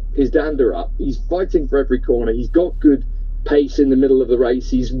really got his dander up. He's fighting for every corner. He's got good pace in the middle of the race.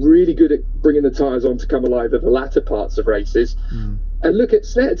 He's really good at bringing the tyres on to come alive at the latter parts of races. And look at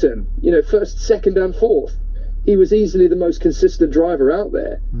Snetterton, you know, 1st, 2nd and 4th. He was easily the most consistent driver out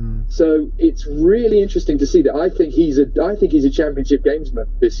there. So it's really interesting to see that. I think he's a championship gamesman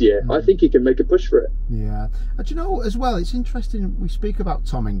this year. I think he can make a push for it. Yeah. And you know, as well, it's interesting we speak about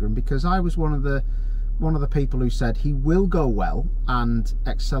Tom Ingram, because I was one of the people who said he will go well and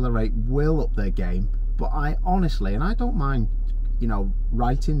Accelerate will up their game. But I honestly, and I don't mind, you know,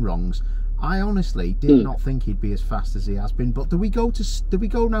 righting wrongs, I honestly did not think he'd be as fast as he has been. But do we go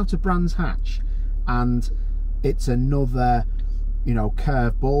now to Brands Hatch, and it's another you know,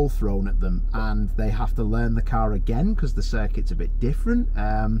 curve ball thrown at them and they have to learn the car again because the circuit's a bit different,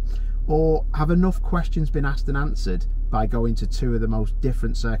 or have enough questions been asked and answered by going to two of the most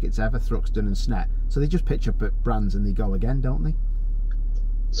different circuits ever, Thruxton and Snet, so they just pitch up at Brands and they go again, don't they?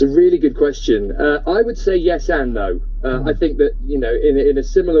 It's a really good question. I would say yes and no. I think that, you know, in a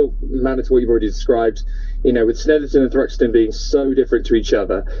similar manner to what you've already described, you know, with Snetterton and Thruxton being so different to each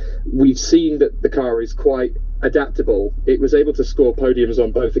other, we've seen that the car is quite adaptable. It was able to score podiums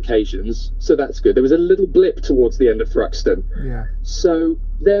on both occasions, so that's good. There was a little blip towards the end of Thruxton. Yeah. So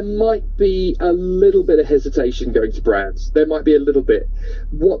there might be a little bit of hesitation going to Brands. There might be a little bit.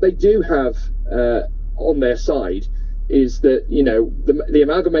 What they do have on their side is that, you know, the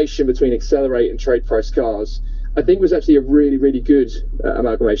amalgamation between Accelerate and Trade Price Cars, I think, was actually a really, really good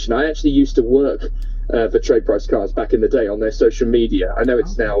amalgamation. I actually used to work for Trade Price Cars back in the day on their social media. I know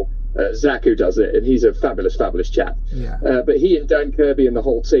it's now Zach who does it, and he's a fabulous, fabulous chap. Yeah. But he and Dan Kirby and the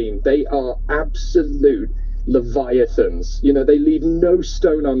whole team, they are absolute leviathans. You know, they leave no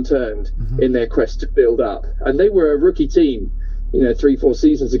stone unturned in their quest to build up. And they were a rookie team, you know, 3-4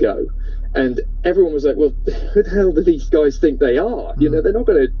 seasons ago. And everyone was like, well, who the hell do these guys think they are? You know, they're not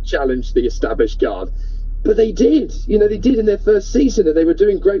going to challenge the established guard. But they did. You know, they did in their first season, and they were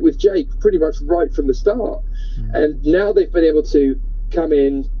doing great with Jake pretty much right from the start. And now they've been able to come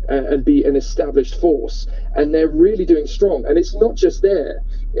in and be an established force, and they're really doing strong. And it's not just there.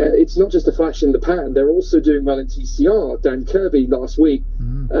 It's not just a flash in the pan. They're also doing well in TCR. Dan Kirby last week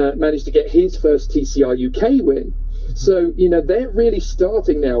managed to get his first TCR UK win. So, you know, they're really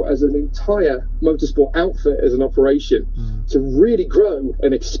starting now as an entire motorsport outfit, as an operation, to really grow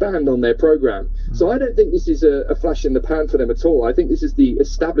and expand on their program. So I don't think this is a flash in the pan for them at all. I think this is the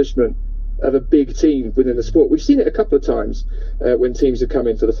establishment of a big team within the sport. We've seen it a couple of times when teams have come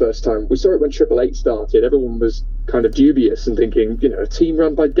in for the first time. We saw it when Triple Eight started. Everyone was kind of dubious and thinking, you know, a team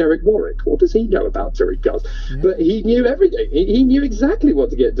run by Derek Warwick, what does he know about touring cars? But he knew everything. He knew exactly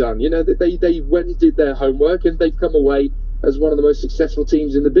what to get done. You know, that they went and did their homework, and they've come away as one of the most successful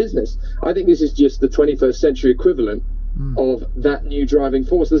teams in the business. I think this is just the 21st century equivalent of that new driving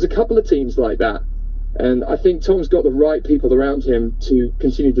force. There's a couple of teams like that. And I think Tom's got the right people around him to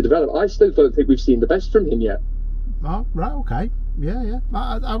continue to develop. I still don't think we've seen the best from him yet. Oh, right, okay. Yeah.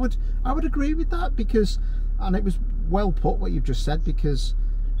 I would agree with that, because, and it was well put what you've just said, because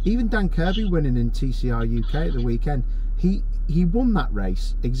even Dan Kirby winning in TCR UK at the weekend, he won that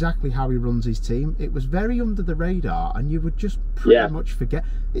race exactly how he runs his team. It was very under the radar, and you would just pretty much forget.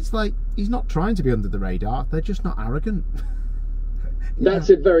 It's like, he's not trying to be under the radar, they're just not arrogant. That's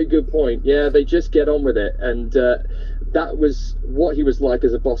a very good point. Yeah, they just get on with it, and that was what he was like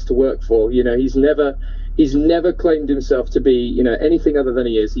as a boss to work for. You know, he's never claimed himself to be, you know, anything other than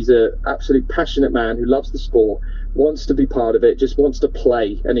he is. He's a absolutely passionate man who loves the sport, wants to be part of it, just wants to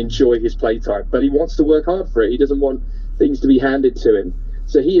play and enjoy his playtime. But he wants to work hard for it. He doesn't want things to be handed to him.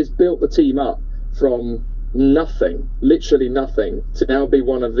 So he has built the team up from nothing, literally nothing, to now be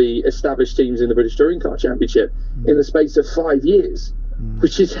one of the established teams in the British Touring Car Championship in the space of 5 years.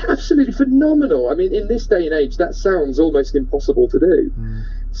 Which is absolutely phenomenal. I mean, in this day and age, that sounds almost impossible to do.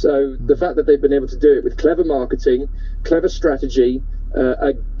 So the fact that they've been able to do it with clever marketing, clever strategy,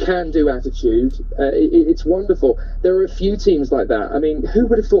 a can-do attitude, it's wonderful. There are a few teams like that. I mean, who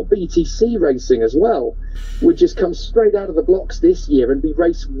would have thought BTC Racing as well would just come straight out of the blocks this year and be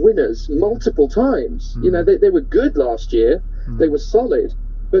race winners multiple times? You know, they were good last year. They were solid.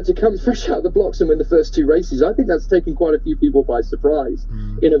 But to come fresh out of the blocks and win the first two races, I think that's taken quite a few people by surprise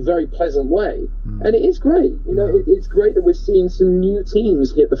in a very pleasant way. And it is great. You know, it's great that we're seeing some new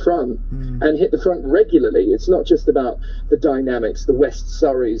teams hit the front and hit the front regularly. It's not just about the Dynamics, the West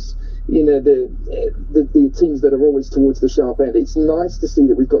Surreys, you know, the teams that are always towards the sharp end. It's nice to see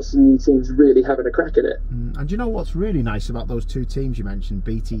that we've got some new teams really having a crack at it. And you know what's really nice about those two teams you mentioned,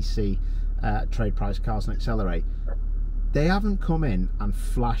 BTC, Trade Price Cars and Accelerate? They haven't come in and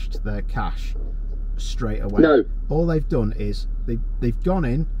flashed their cash straight away. No. All they've done is they've gone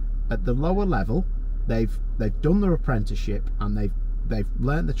in at the lower level. They've done their apprenticeship, and they've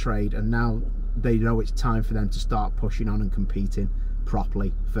learnt the trade, and now they know it's time for them to start pushing on and competing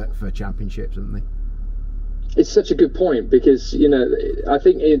properly for championships, haven't they? It's such a good point, because, you know, I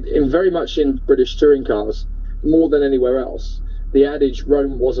think in very much in British touring cars, more than anywhere else, the adage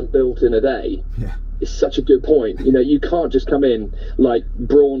Rome wasn't built in a day. Yeah. It's such a good point. You know, you can't just come in like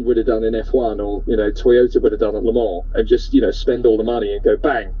Braun would have done in F1, or, you know, Toyota would have done at Le Mans, and just, you know, spend all the money and go,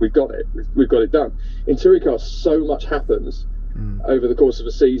 bang, we've got it. We've got it done. In touring cars, so much happens over the course of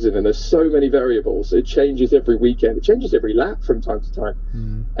a season, and there's so many variables. It changes every weekend. It changes every lap from time to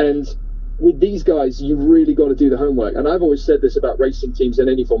time. And with these guys, you really got to do the homework. And I've always said this about racing teams in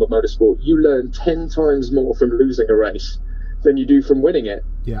any form of motorsport. You learn 10 times more from losing a race than you do from winning it.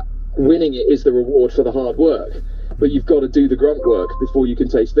 Yeah. Winning it is the reward for the hard work, but you've got to do the grunt work before you can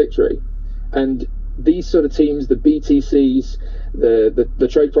taste victory. And these sort of teams, the BTCs, the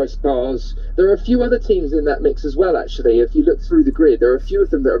trade price cars, there are a few other teams in that mix as well, actually. If you look through the grid, there are a few of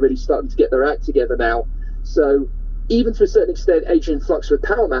them that are really starting to get their act together now. So even to a certain extent, Adrian Flux with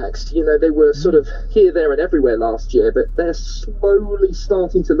PowerMax, you know, they were sort of here, there and everywhere last year, but they're slowly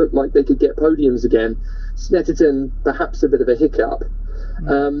starting to look like they could get podiums again. Snetterton, perhaps a bit of a hiccup.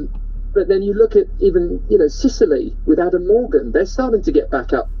 But then you look at even, you know, Sicily with Adam Morgan, they're starting to get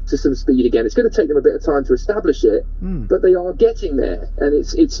back up to some speed again. It's going to take them a bit of time to establish it, but they are getting there, and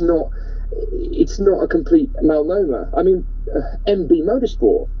it's not a complete malnoma. I mean, MB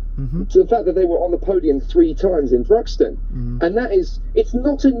Motorsport, to the fact that they were on the podium 3 times in Thruxton, and that is, it's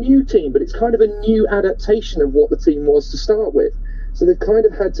not a new team, but it's kind of a new adaptation of what the team was to start with. So they've kind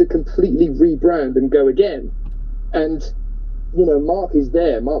of had to completely rebrand and go again. And you know, Mark is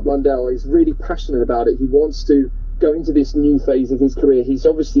there. Mark Blundell is really passionate about it. He wants to go into this new phase of his career. He's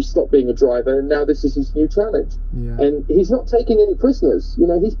obviously stopped being a driver, and now this is his new challenge. Yeah. And he's not taking any prisoners. You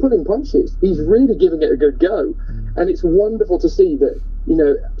know, he's pulling punches. He's really giving it a good go. And it's wonderful to see that, you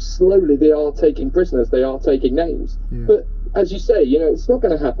know, slowly they are taking prisoners. They are taking names. Yeah. But as you say, you know, it's not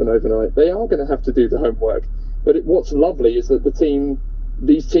going to happen overnight. They are going to have to do the homework. But what's lovely is that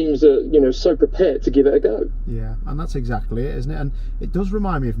these teams are, you know, so prepared to give it a go. Yeah, and that's exactly it, isn't it? And it does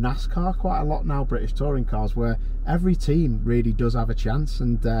remind me of NASCAR quite a lot now, British touring cars, where every team really does have a chance,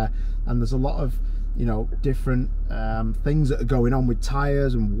 and there's a lot of, you know, different things that are going on with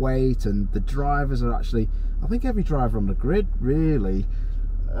tyres and weight, and the drivers are actually, I think every driver on the grid really,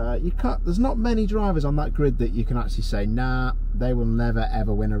 there's not many drivers on that grid that you can actually say, nah, they will never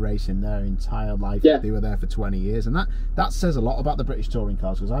ever win a race in their entire life if they were there for 20 years. And that says a lot about the British touring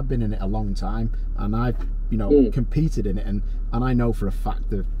cars, because I've been in it a long time, and I've, you know, competed in it, and I know for a fact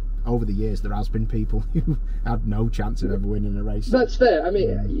that over the years there has been people who had no chance of ever winning a race. That's fair. I mean,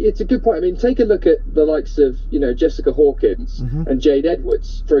 it's a good point. I mean, take a look at the likes of, you know, Jessica Hawkins and Jade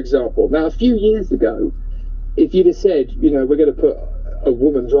Edwards, for example. Now, a few years ago, if you'd have said, you know, we're going to put a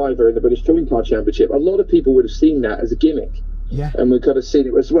woman driver in the British Touring Car Championship, a lot of people would have seen that as a gimmick. Yeah. And we've kind of seen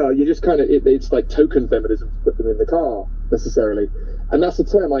it as well. You just kind of, it's like token feminism to put them in the car, necessarily. And that's a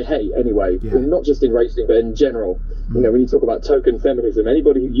term I hate anyway, not just in racing, but in general. You know, when you talk about token feminism,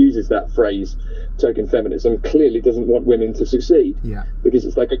 anybody who uses that phrase, token feminism, clearly doesn't want women to succeed. Yeah. Because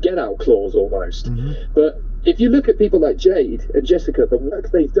it's like a get-out clause almost. But if you look at people like Jade and Jessica, the work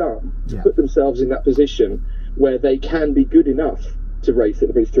they've done to put themselves in that position where they can be good enough to race at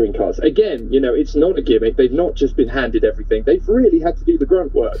the British Touring Cars. Again, you know, it's not a gimmick. They've not just been handed everything. They've really had to do the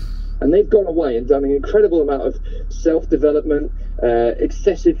grunt work. And they've gone away and done an incredible amount of self-development,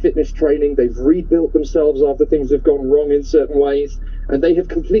 excessive fitness training. They've rebuilt themselves after things have gone wrong in certain ways. And they have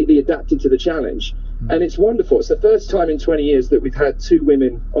completely adapted to the challenge. And it's wonderful. It's the first time in 20 years that we've had 2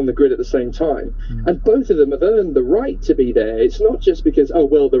 women on the grid at the same time. And both of them have earned the right to be there. It's not just because, oh,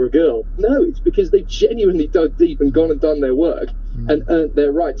 well, they're a girl. No, it's because they've genuinely dug deep and gone and done their work and earned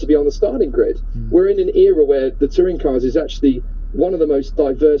their right to be on the starting grid. We're in an era where the touring cars is actually one of the most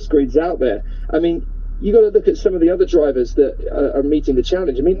diverse grids out there. I mean, you got to look at some of the other drivers that are meeting the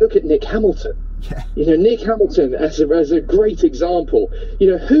challenge. I mean, look at Nick Hamilton. Yeah. You know, Nick Hamilton as a great example. You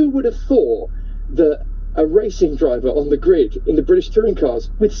know, who would have thought that a racing driver on the grid in the British touring cars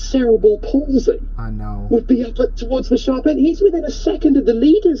with cerebral palsy would be up towards the sharp end? He's within a second of the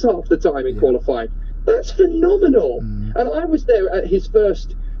leaders half the time in qualifying. That's phenomenal. And I was there at his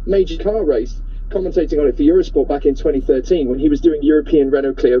first major car race, commentating on it for Eurosport back in 2013 when he was doing European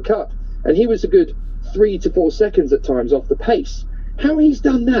Renault Clio Cup, and he was a good 3 to 4 seconds at times off the pace. How he's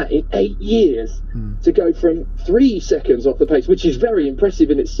done that in 8 years to go from 3 seconds off the pace, which is very impressive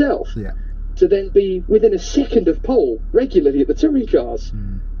in itself, to then be within a second of pole regularly at the touring cars.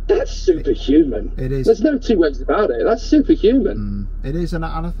 That's superhuman. It is. There's no 2 ways about it. That's superhuman. It is, and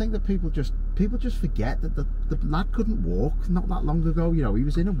I think that people just forget that the lad couldn't walk not that long ago. You know, he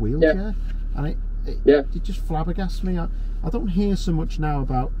was in a wheelchair, and it just flabbergasts me. I don't hear so much now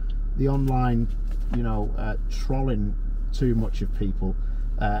about the online, you know, trolling too much of people.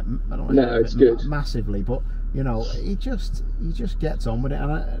 No, it's good massively, but you know, he just gets on with it,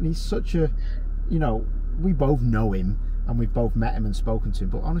 and he's such a, you know, we both know him and we've both met him and spoken to him,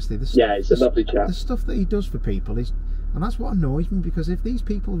 but honestly, he's a lovely chap. The stuff that he does for people is, and that's what annoys me, because if these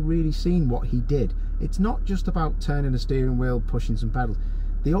people had really seen what he did, it's not just about turning a steering wheel, pushing some pedals.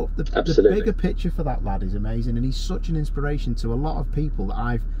 The bigger picture for that lad is amazing, and he's such an inspiration to a lot of people that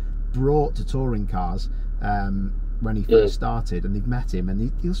I've brought to touring cars when he first started, and they've met him,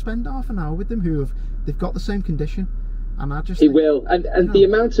 and he'll spend half an hour with them they've got the same condition. And I just he will, and the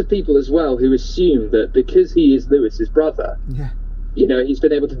amount of people as well who assume that because he is Lewis's brother, you know, he's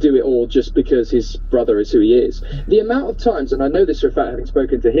been able to do it all just because his brother is who he is. The amount of times, and I know this for a fact, having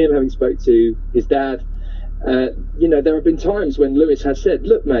spoken to him, having spoken to his dad, you know, there have been times when Lewis has said,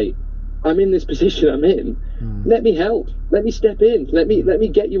 "Look, mate, I'm in this position I'm in. Let me help. Let me step in. Let me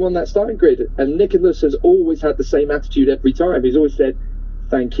get you on that starting grid." And Nicholas has always had the same attitude every time. He's always said,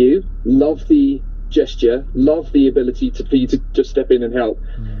 "Thank you. Love the gesture. Love the ability for you to just step in and help.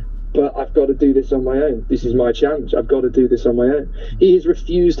 But I've got to do this on my own. This is my challenge. I've got to do this on my own." He has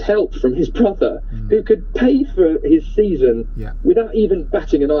refused help from his brother, who could pay for his season without even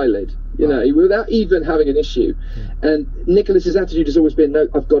batting an eyelid, you know, without even having an issue. And Nicholas's attitude has always been, "No,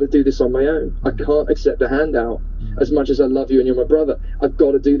 I've got to do this on my own. I can't accept a handout. As much as I love you and you're my brother, I've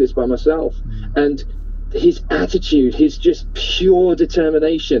got to do this by myself." And his attitude, his just pure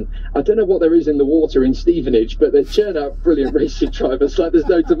determination. I don't know what there is in the water in Stevenage, but they churn out brilliant racing drivers like there's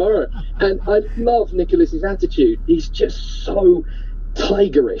no tomorrow. And I love Nicholas's attitude. He's just so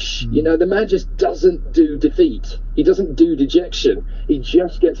tigerish. You know, the man just doesn't do defeat. He doesn't do dejection. He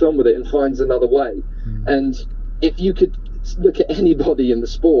just gets on with it and finds another way. And if you could look at anybody in the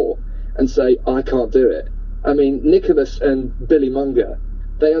sport and say, "I can't do it," I mean, Nicholas and Billy Munger,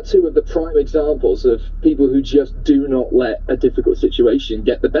 they are two of the prime examples of people who just do not let a difficult situation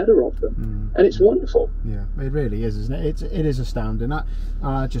get the better of them. And it's wonderful. Yeah, it really is, isn't it? It is astounding.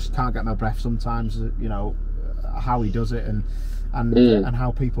 I just can't get my breath sometimes, you know, how he does it and how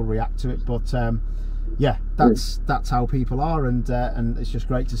people react to it. But yeah, that's how people are, and it's just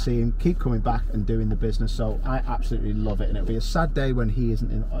great to see him keep coming back and doing the business. So I absolutely love it, and it'll be a sad day when he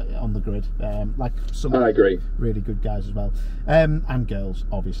isn't on the grid. Like some I agree. Really good guys as well, and girls,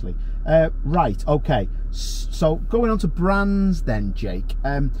 obviously. Right, okay. So going on to brands then, Jake.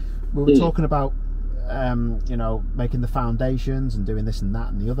 We were talking about you know, making the foundations and doing this and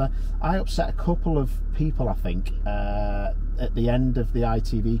that and the other. I upset a couple of people, I think, at the end of the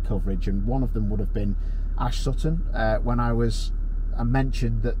ITV coverage, and one of them would have been Ash Sutton, when I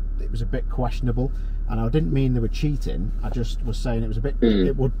mentioned that it was a bit questionable, and I didn't mean they were cheating. I just was saying it was a bit.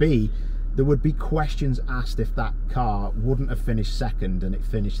 There would be questions asked if that car wouldn't have finished second and it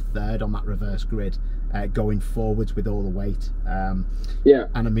finished third on that reverse grid, going forwards with all the weight, and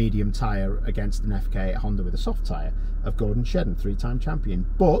a medium tyre against an FK8 Honda with a soft tyre of Gordon Shedden, 3-time champion.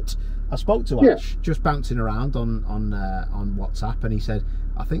 But I spoke to Ash, just bouncing around on WhatsApp, and he said,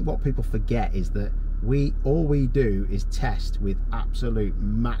 "I think what people forget is that all we do is test with absolute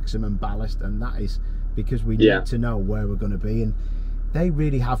maximum ballast, and that is because we need to know where we're going to be." And they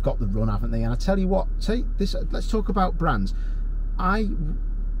really have got the run, haven't they? And I tell you what, let's talk about brands.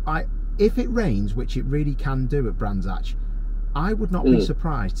 If it rains, which it really can do at Brands Hatch, I would not be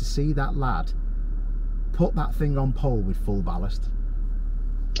surprised to see that lad put that thing on pole with full ballast.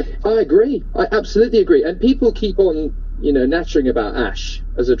 I agree. I absolutely agree. And people keep on, you know, nattering about Ash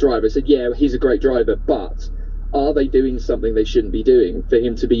as a driver. Said, yeah, he's a great driver, but are they doing something they shouldn't be doing for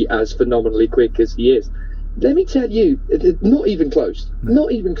him to be as phenomenally quick as he is? Let me tell you, not even close.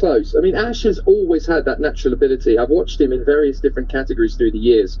 Not even close. I mean, Ash has always had that natural ability. I've watched him in various different categories through the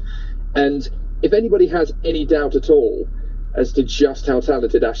years. And if anybody has any doubt at all as to just how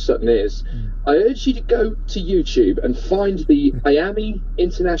talented Ash Sutton is, I urge you to go to YouTube and find the Miami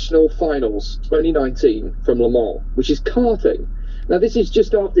International Finals 2019 from Le Mans, which is karting. Now, this is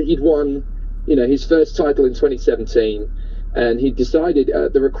just after he'd won, you know, his first title in 2017, and he decided,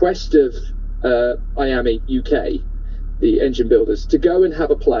 at the request of Miami UK, the engine builders, to go and have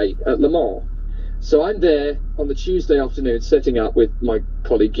a play at Le Mans. So I'm there on the Tuesday afternoon setting up with my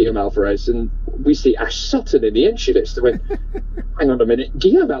colleague Guillaume Alvarez, and we see Ash Sutton in the entry list. I went, hang on a minute,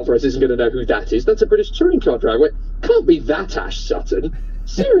 Guillaume Alvarez isn't going to know who that is. That's a British touring car driver. I went, can't be that Ash Sutton.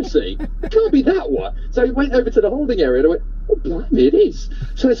 Seriously, it can't be that one. So he went over to the holding area and I went, oh, blimey, it is.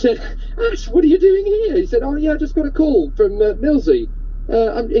 So I said, Ash, what are you doing here? He said, oh yeah, I just got a call from Millsy.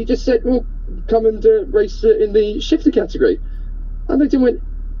 He just said, well, come and race in the shifter category. I looked and went,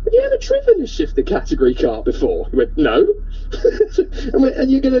 have you ever driven a shifter category car before? He went, no. I went,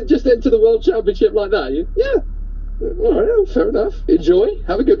 and you're going to just enter the World Championship like that? Yeah. All right, well, fair enough. Enjoy.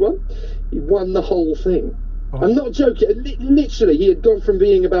 Have a good one. He won the whole thing. Oh. I'm not joking. Literally, he had gone from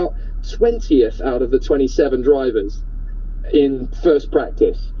being about 20th out of the 27 drivers in first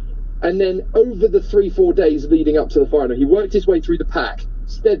practice. And then over the 3-4 days leading up to the final, he worked his way through the pack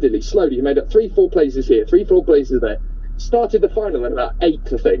steadily, slowly. He made up 3-4 places here, 3-4 places there. Started the final at about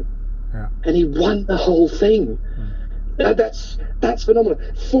 8th, I think. Yeah. And he won the whole thing. That's phenomenal.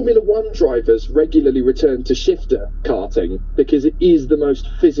 Formula One drivers regularly return to shifter karting because it is the most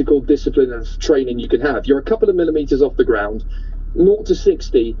physical discipline of training you can have. You're a couple of millimeters off the ground. 0 to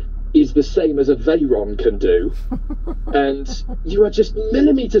 60 is the same as a Veyron can do, and you are just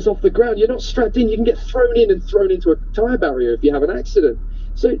millimeters off the ground. You're not strapped in. You can get thrown in and thrown into a tyre barrier if you have an accident.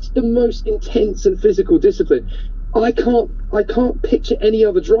 So it's the most intense and physical discipline. I can't picture any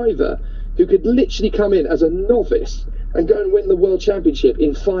other driver who could literally come in as a novice and go and win the World Championship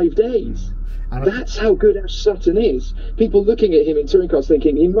in 5 days. That's how good Ash Sutton is. People looking at him in touring cars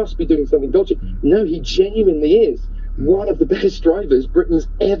thinking he must be doing something dodgy. No, he genuinely is one of the best drivers Britain's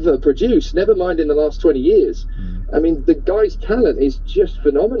ever produced, never mind in the last 20 years. I mean, the guy's talent is just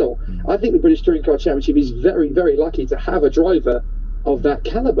phenomenal. I think the British Touring Car Championship is very, very lucky to have a driver of that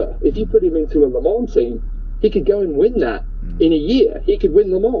calibre. If you put him into a Le Mans team, he could go and win that in a year. He could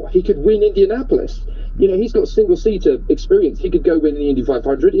win Le Mans. He could win Indianapolis. You know, he's got single-seater experience. He could go win the Indy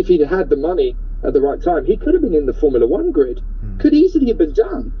 500 if he'd had the money at the right time. He could have been in the Formula One grid. Could easily have been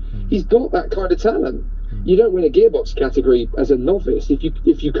done. He's got that kind of talent. You don't win a gearbox category as a novice if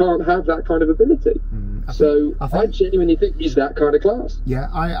you can't have that kind of ability. I genuinely think he's that kind of class. Yeah,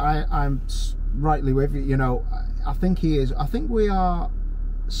 I'm rightly with you. You know, I think he is. I think we are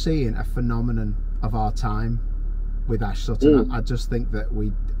seeing a phenomenon of our time with Ash Sutton. I just think that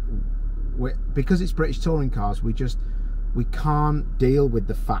we because it's British touring cars, we can't deal with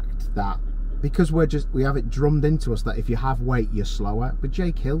the fact that because we have it drummed into us that if you have weight you're slower. But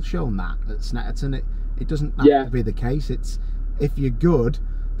Jake Hill's shown that at Snetterton. It doesn't have to be the case. It's if you're good,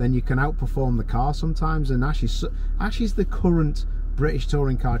 then you can outperform the car sometimes. And Ash is the current British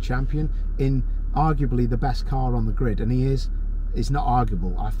touring car champion in arguably the best car on the grid, and he is. It's not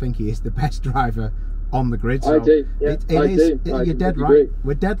arguable. I think he is the best driver on the grid. So I do. Yeah, you're dead right.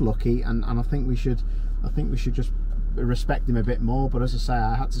 We're dead lucky, and I think we should just respect him a bit more. But as I say,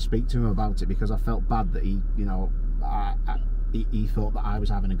 I had to speak to him about it because I felt bad that he, you know, he thought that I was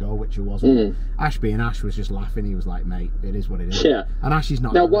having a go, which it wasn't. Ash being Ash was just laughing. He was like, "Mate, it is what it is." Yeah. And Ash is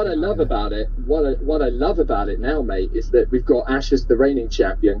not. Now, what I love about it, what I love about it now, mate, is that we've got Ash as the reigning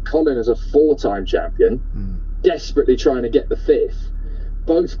champion, Colin as a 4-time champion, desperately trying to get the 5th.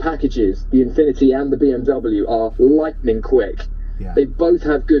 Both packages, the Infiniti and the BMW, are lightning quick. Yeah. They both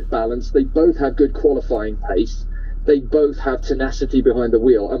have good balance. They both have good qualifying pace. They both have tenacity behind the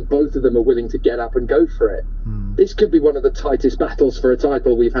wheel, and both of them are willing to get up and go for it. This could be one of the tightest battles for a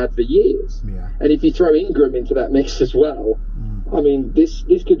title we've had for years. Yeah. And if you throw Ingram into that mix as well, I mean, this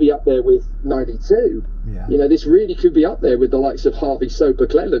could be up there with 92. Yeah. You know, this really could be up there with the likes of Harvey, Soper,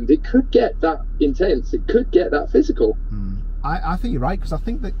 Cleland. It could get that intense. It could get that physical. I think you're right, because I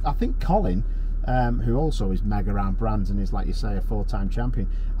think Colin, who also is mega around brands and is, like you say, a 4-time champion.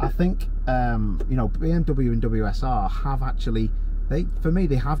 I think you know, BMW and WSR have actually, for me,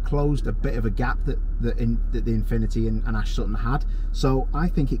 they have closed a bit of a gap that the Infiniti and Ash Sutton had. So I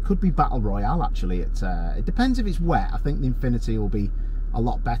think it could be battle royale. Actually, it depends if it's wet. I think the Infiniti will be a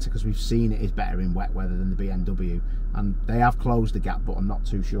lot better because we've seen it is better in wet weather than the BMW, and they have closed the gap, but I'm not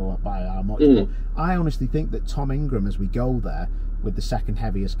too sure by how much. But I honestly think that Tom Ingram, as we go there with the second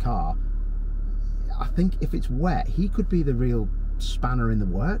heaviest car, I think if it's wet, he could be the real spanner in the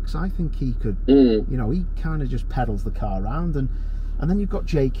works. I think he could, you know, he kind of just pedals the car around, and then you've got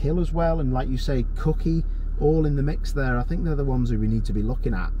Jake Hill as well, and like you say, Cookie, all in the mix there. I think they're the ones who we need to be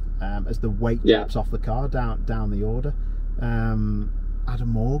looking at as the weight drops off the car down the order. Adam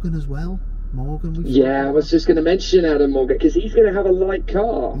Morgan as well. I was just going to mention Adam Morgan, because he's going to have a light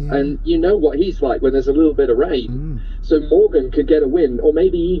car, and you know what he's like when there's a little bit of rain. So Morgan could get a win, or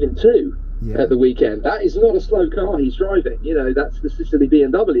maybe even 2 at the weekend. That is not a slow car he's driving. You know, that's the Sicily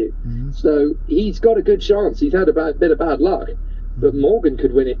BMW. So he's got a good chance. He's had a bit of bad luck, but Morgan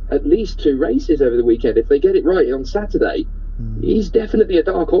could win it at least 2 races over the weekend if they get it right on Saturday. He's definitely a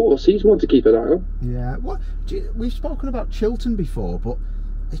dark horse. He's one to keep an eye on. Yeah, we've spoken about Chilton before, but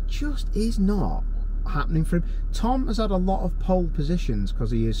it just is not happening for him. Tom has had a lot of pole positions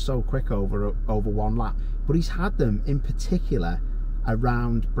because he is so quick over one lap, but he's had them in particular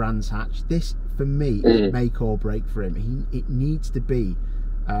around Brands Hatch. This, for me, is make or break for him. It needs to be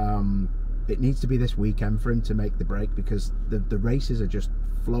this weekend for him to make the break, because the races are just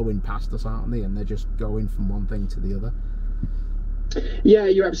flowing past us, aren't they? And they're just going from one thing to the other. Yeah,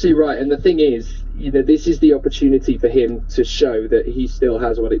 you're absolutely right. And the thing is, you know, this is the opportunity for him to show that he still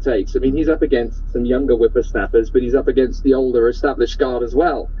has what it takes. I mean, he's up against some younger whippersnappers, but he's up against the older established guard as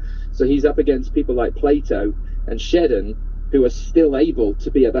well. So he's up against people like Plato and Shedden, who are still able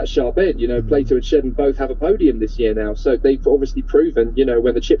to be at that sharp end. You know, Plato and Shedden both have a podium this year now, so they've obviously proven, you know,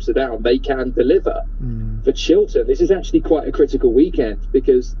 when the chips are down, they can deliver. For Chiltern, this is actually quite a critical weekend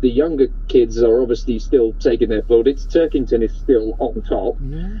because the younger kids are obviously still taking their plaudits. Turkington is still on top.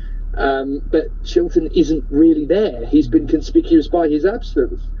 But Chiltern isn't really there. He's been conspicuous by his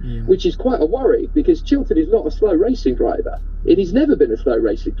absence, which is quite a worry because Chiltern is not a slow racing driver. And he's never been a slow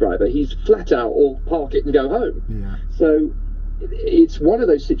racing driver. He's flat out or park it and go home. So it's one of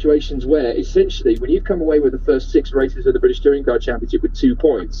those situations where essentially when you've come away with the first 6 races of the British Touring Car Championship with 2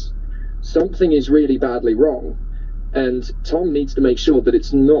 points, something is really badly wrong. And Tom needs to make sure that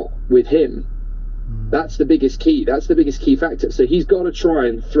it's not with him. That's the biggest key. That's the biggest key factor. So he's got to try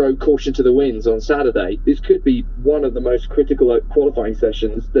and throw caution to the winds on Saturday. This could be one of the most critical qualifying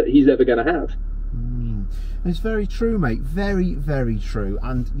sessions that he's ever going to have. It's very true, mate. Very, very true.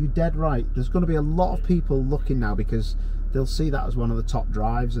 And you're dead right. There's going to be a lot of people looking now because they'll see that as one of the top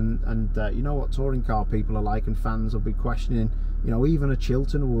drives. And you know what touring car people are like, and fans will be questioning. You know, even a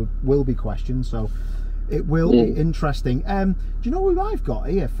Chiltern will be questioned. So it will be interesting. Do you know who I've got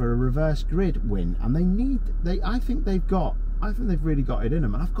here for a reverse grid win? And I think they've really got it in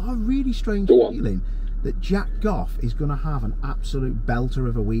them. And I've got a really strange feeling that Jack Goff is going to have an absolute belter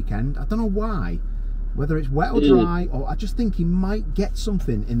of a weekend. I don't know why, whether it's wet or dry, or I just think he might get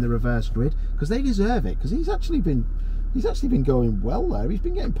something in the reverse grid because they deserve it. Because he's actually been going well there. He's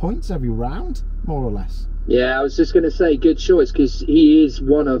been getting points every round, more or less. Yeah, I was just going to say, good choice, because he is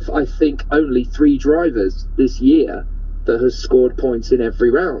one of, I think, only 3 drivers this year that has scored points in every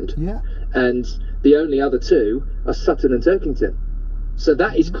round. And the only other 2 are Sutton and Turkington. So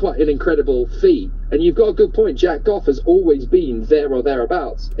that is quite an incredible feat. And you've got a good point. Jack Goff has always been there or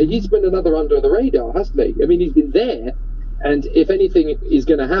thereabouts. And he's been another under the radar, hasn't he? I mean, he's been there. And if anything is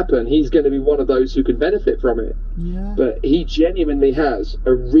going to happen, he's going to be one of those who can benefit from it. But he genuinely has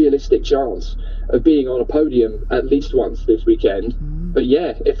a realistic chance of being on a podium at least once this weekend. But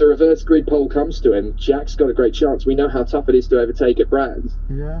yeah, if the reverse grid pole comes to him, Jack's got a great chance. We know how tough it is to overtake at Brands.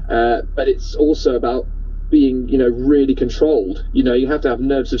 But it's also about being, you know, really controlled. You know, you have to have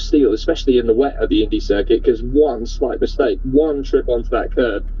nerves of steel, especially in the wet of the Indy circuit, because one slight mistake, one trip onto that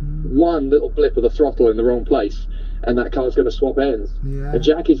curb, one little blip of the throttle in the wrong place, and that car's going to swap ends. And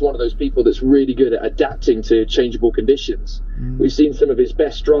Jack is one of those people that's really good at adapting to changeable conditions. We've seen some of his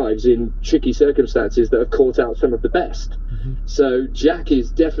best drives in tricky circumstances that have caught out some of the best. So Jack is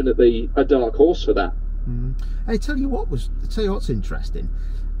definitely a dark horse for that. Hey, tell you what's interesting.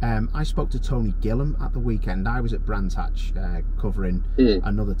 I spoke to Tony Gillam at the weekend. I was at Brands Hatch covering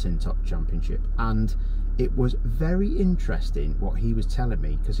another Tin Top Championship, and it was very interesting what he was telling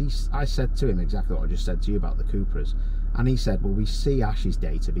me, because I said to him exactly what I just said to you about the Cupras, and he said, well, we see Ash's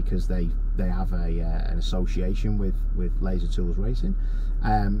data because they have an association with Laser Tools Racing,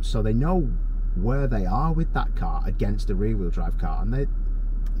 so they know where they are with that car against a rear wheel drive car, and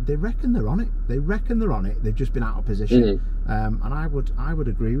they reckon they're on it. They reckon they're on it. They've just been out of position. And I would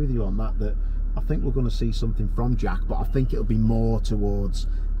agree with you on that I think we're going to see something from Jack, but I think it'll be more towards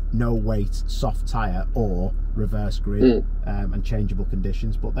no weight, soft tyre, or reverse grid and changeable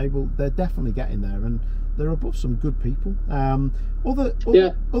conditions. But they're definitely getting there, and they're above some good people.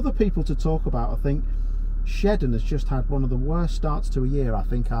 Other people to talk about, I think Shedden has just had one of the worst starts to a year I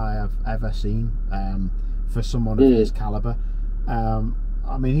think I have ever seen for someone of his calibre.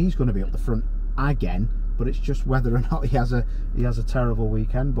 I mean, he's going to be up the front again, but it's just whether or not he has a terrible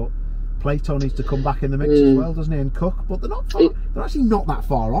weekend. But Plato needs to come back in the mix as well, doesn't he? And Cook, but they're actually not that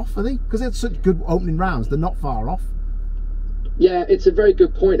far off, are they? Because they had such good opening rounds. They're not far off. Yeah, it's a very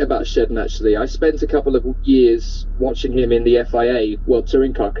good point about Shedden, actually. I spent a couple of years watching him in the FIA World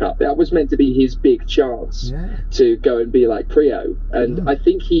Touring Car Cup. That was meant to be his big chance to go and be like Prio, and I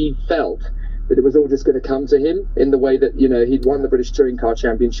think he felt that it was all just going to come to him in the way that, you know, he'd won the British Touring Car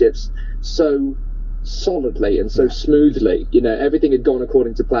Championships so solidly and so smoothly. You know, everything had gone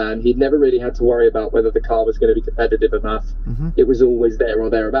according to plan. He'd never really had to worry about whether the car was going to be competitive enough. It was always there or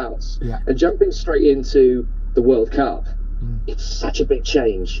thereabouts. And jumping straight into the World Cup, it's such a big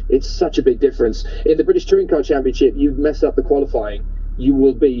change. It's such a big difference. In the British Touring Car Championship, you mess up the qualifying, you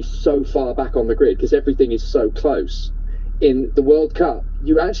will be so far back on the grid because everything is so close. In the World Cup,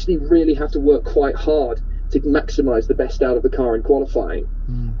 you actually really have to work quite hard to maximise the best out of the car in qualifying.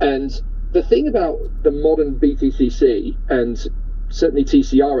 And the thing about the modern BTCC and certainly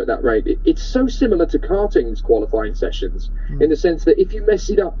TCR at that rate, it's so similar to karting's qualifying sessions in the sense that if you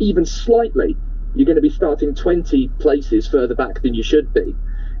mess it up even slightly, you're going to be starting 20 places further back than you should be.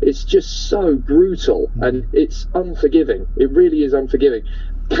 It's just so brutal and it's unforgiving. It really is unforgiving.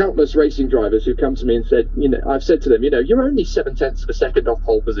 countless racing drivers who come to me and said, I've said to them, you're only 7/10 of a second off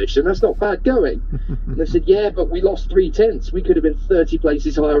pole position. That's not bad going. And they said, yeah, but we lost 3/10. We could have been 30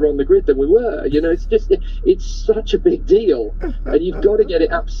 places higher on the grid than we were. It's such a big deal, and you've got to get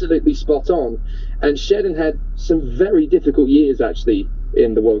it absolutely spot on. And Shedden had some very difficult years actually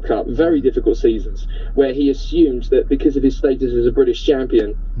in the World Cup, very difficult seasons, where he assumed that because of his status as a British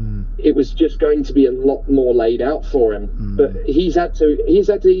champion, it was just going to be a lot more laid out for him. But he's had to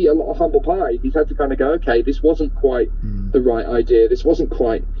eat a lot of humble pie. He's had to kind of go, okay, this wasn't quite the right idea. This wasn't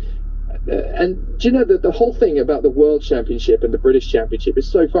quite. And do you know that the whole thing about the World Championship and the British Championship is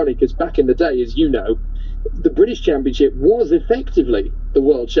so funny, because back in the day, as you know, the British Championship was effectively the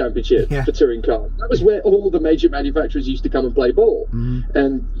World Championship for touring cars. That was where all the major manufacturers used to come and play ball,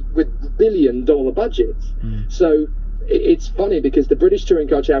 and with billion-dollar budgets. So it's funny, because the British Touring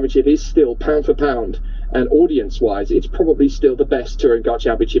Car Championship is still, pound for pound, and audience-wise, it's probably still the best touring car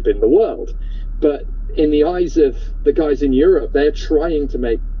championship in the world. But in the eyes of the guys in Europe, they're trying to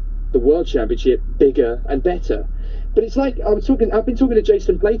make the World Championship bigger and better. But it's like, I've been talking to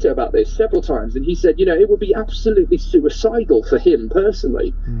Jason Plato about this several times, and he said, it would be absolutely suicidal for him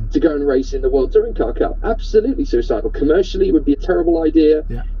personally to go and race in the World Touring Car Cup. Absolutely suicidal. Commercially, it would be a terrible idea.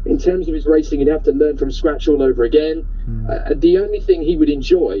 In terms of his racing, he'd have to learn from scratch all over again. The only thing he would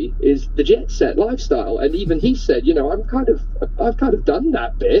enjoy is the jet set lifestyle. And even he said, I've kind of done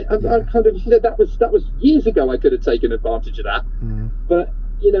that bit. That was years ago. I could have taken advantage of that. But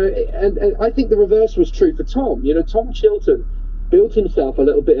and I think the reverse was true for Tom. Tom Chilton built himself a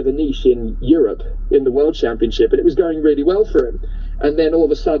little bit of a niche in Europe in the World Championship, and it was going really well for him. And then all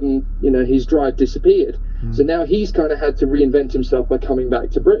of a sudden, his drive disappeared. So now he's kind of had to reinvent himself by coming back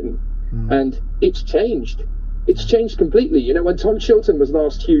to Britain. And it's changed. It's changed completely. When Tom Chilton was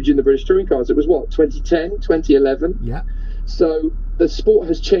last huge in the British Touring Cars, it was 2010, 2011? Yeah. So the sport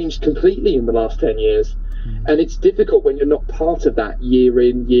has changed completely in the last 10 years. And it's difficult when you're not part of that year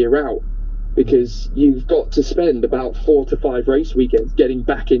in, year out, because you've got to spend about 4 to 5 race weekends getting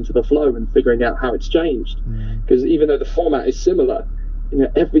back into the flow and figuring out how it's changed. Because even though the format is similar,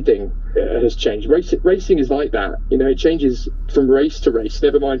 everything has changed. Racing is like that. It changes from race to race,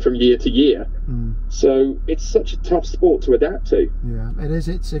 never mind from year to year. So it's such a tough sport to adapt to. Yeah, it is.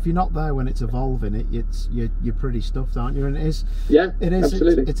 It's, if you're not there when it's evolving, you're pretty stuffed, aren't you? And it is. Yeah, it is.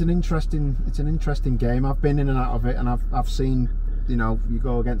 Absolutely. It's an interesting game. I've been in and out of it, and I've seen. You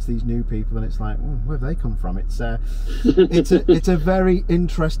go against these new people, and it's like, where have they come from? It's a very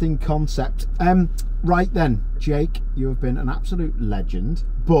interesting concept. Right then, Jake, you have been an absolute legend.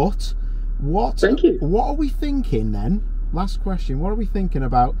 But Thank you. What are we thinking then? Last question. What are we thinking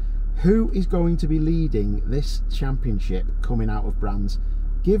about? Who is going to be leading this championship coming out of Brands?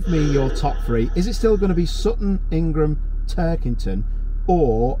 Give me your top 3. Is it still going to be Sutton, Ingram, Turkington,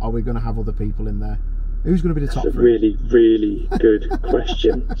 or are we going to have other people in there? Who's going to be the top 3? Really, really good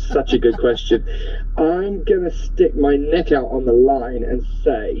question. Such a good question. I'm going to stick my neck out on the line and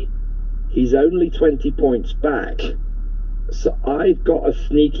say he's only 20 points back. So I've got a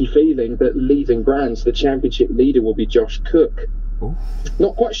sneaky feeling that leaving Brands, the championship leader will be Josh Cook. Ooh.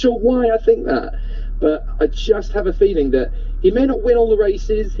 Not quite sure why I think that, but I just have a feeling that he may not win all the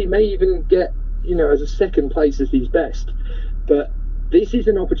races. He may even get, as a second place as his best. But this is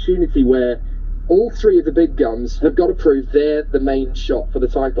an opportunity where all 3 of the big guns have got to prove they're the main shot for the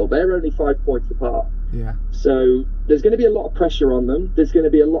title. They're only 5 points apart. Yeah. So there's going to be a lot of pressure on them. There's going to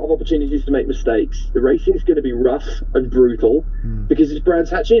be a lot of opportunities to make mistakes. The racing is going to be rough and brutal because it's Brands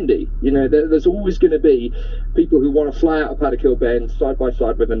Hatch Indy. There's always going to be people who want to fly out of Paddock Hill Bend side by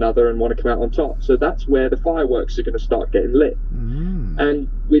side with another and want to come out on top. So that's where the fireworks are going to start getting lit. And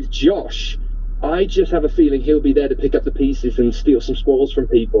with Josh, I just have a feeling he'll be there to pick up the pieces and steal some spoils from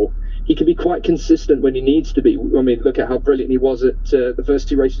people. He can be quite consistent when he needs to be. I mean, look at how brilliant he was at the first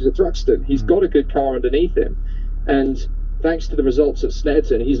 2 races at Thruxton. He's got a good car underneath him. And thanks to the results at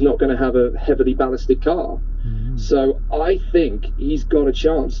Snetterton, he's not going to have a heavily ballasted car. So I think he's got a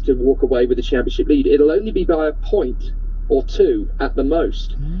chance to walk away with the championship lead. It'll only be by a point or 2 at the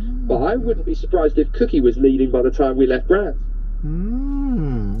most. But I wouldn't be surprised if Cookie was leading by the time we left Brands.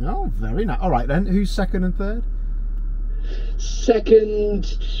 Oh, very nice. All right then, who's second and third?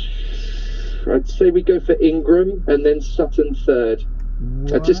 Second, I'd say we go for Ingram, and then Sutton third.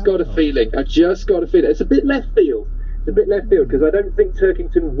 Wow. I've just got a feeling. It's a bit left field. Because I don't think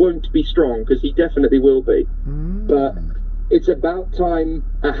Turkington won't be strong, because he definitely will be. But it's about time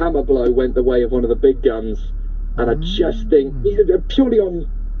a hammer blow went the way of one of the big guns, and I just think, purely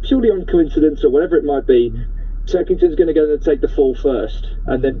on coincidence or whatever it might be, Turkington's going to go and take the fall first,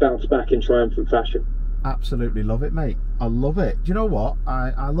 and then bounce back in triumphant fashion. Absolutely love it, mate. I love it. Do you know what?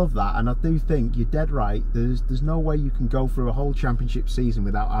 I love that, and I do think you're dead right. There's no way you can go through a whole championship season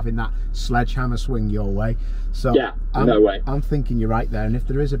without having that sledgehammer swing your way. So yeah, no way. I'm thinking you're right there, and if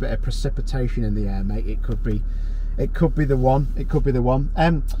there is a bit of precipitation in the air, mate, it could be the one. It could be the one.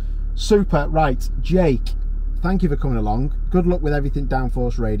 Super. Right, Jake, thank you for coming along. Good luck with everything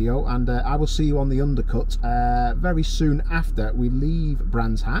Downforce Radio, and I will see you on the undercut very soon after we leave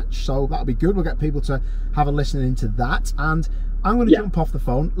Brands Hatch, so that'll be good. We'll get people to have a listen into that, and I'm going to jump off the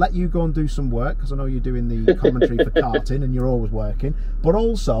phone, let you go and do some work, because I know you're doing the commentary for karting and you're always working, but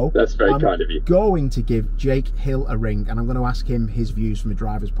also that's very kind of you. Going to give Jake Hill a ring, and I'm going to ask him his views from a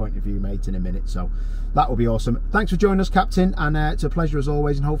driver's point of view, mate, in a minute, so that will be awesome. Thanks for joining us, Captain, and it's a pleasure as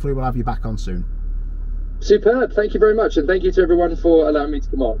always, and hopefully we'll have you back on soon. Superb, thank you very much, and thank you to everyone for allowing me to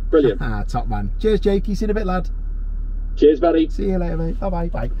come on. Brilliant. Top man. Cheers, Jakey. See you in a bit, lad. Cheers, buddy. See you later, mate. Bye-bye.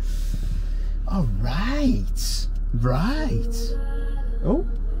 Bye. All right. Right. Oh,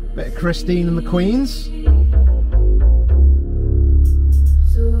 bit of Christine and the Queens.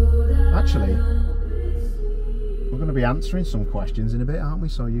 Actually, we're going to be answering some questions in a bit, aren't we?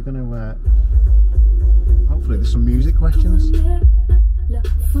 So you're going to... hopefully there's some music questions.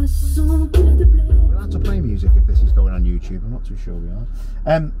 We'll have to play music if this is going on YouTube. I'm not too sure we are.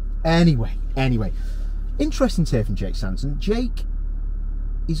 Anyway. Interesting to hear from Jake Sanson. Jake,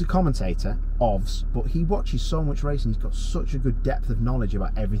 he's a commentator, but he watches so much racing. He's got such a good depth of knowledge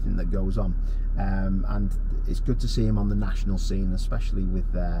about everything that goes on. And it's good to see him on the national scene, especially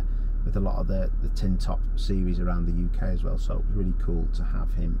with a lot of the tin top series around the UK as well. So it was really cool to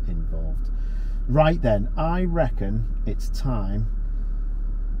have him involved. Right then, I reckon it's time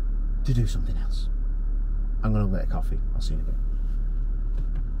to do something else. I'm going to get a coffee. I'll see you in a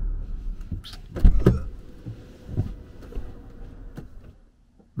bit.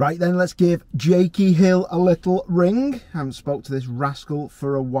 Right then, let's give Jakey Hill a little ring. Haven't spoke to this rascal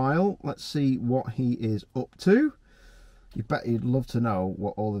for a while. Let's see what he is up to. You bet you'd love to know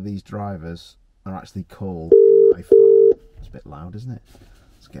what all of these drivers are actually called in my phone. It's a bit loud, isn't it?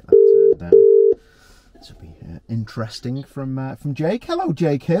 Let's get that turned down. This will be interesting from Jake. Hello,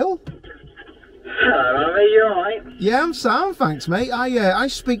 Jake Hill. Hello, are you alright? Yeah, I'm sound, thanks, mate. I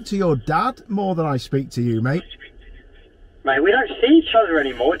speak to your dad more than I speak to you, mate. Mate, we don't see each other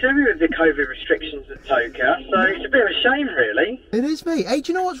anymore, do we, with the COVID restrictions at Toka? So it's a bit of a shame, really. It is, mate. Hey,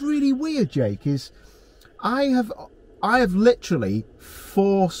 do you know what's really weird, Jake, is I have literally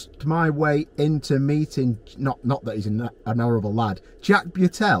forced my way into meeting, not that he's an honourable lad, Jack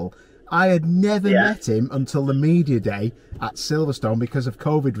Butel. I had never met him until the media day at Silverstone because of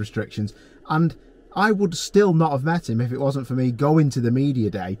COVID restrictions, and I would still not have met him if it wasn't for me going to the media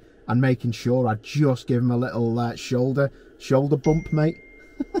day and making sure I'd just give him a little shoulder bump, mate.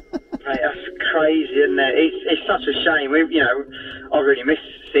 Mate, that's crazy, isn't it? It's such a shame. I really miss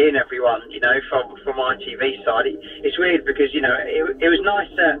seeing everyone, from my TV side. It's weird because, it was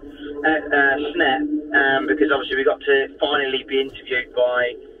nice at SNET, because obviously we got to finally be interviewed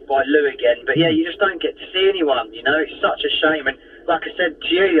by Lou again, but yeah, you just don't get to see anyone, it's such a shame. And like I said to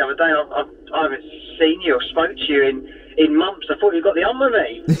you the other day, I haven't seen you or spoke to you in months. I thought you got the on with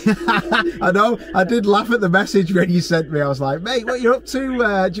me. I know, I did laugh at the message when you sent me. I was like, mate, what you're up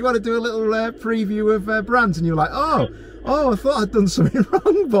to? Do you want to do a little preview of brands? And you were like, oh, I thought I'd done something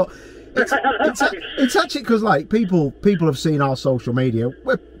wrong, but it's actually because like people have seen our social media.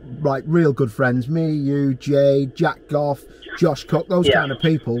 We're like real good friends, me, you, Jay, Jack Goff, Josh Cook, those kind of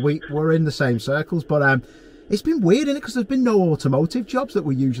people. We're in the same circles, but it's been weird, isn't it? Because there's been no automotive jobs that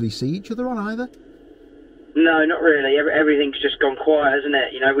we usually see each other on either. No, not really. Everything's just gone quiet, hasn't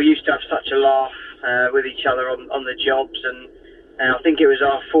it? We used to have such a laugh with each other on the jobs, and I think it was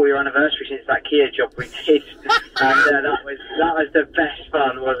our 4-year anniversary since that Kia job we did, and that was the best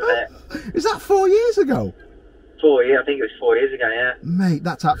fun, wasn't it? Is that 4 years ago? 4 years, I think it was 4 years ago, yeah. Mate,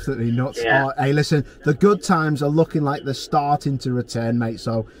 that's absolutely nuts. Yeah. Oh, hey, listen, the good times are looking like they're starting to return, mate,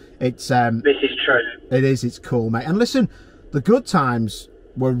 so it's... this is true. It is, it's cool, mate. And listen, the good times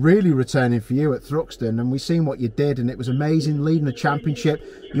were really returning for you at Thruxton, and we've seen what you did, and it was amazing leading the championship.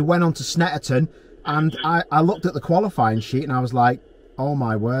 You went on to Snetterton, and I looked at the qualifying sheet, and I was like, oh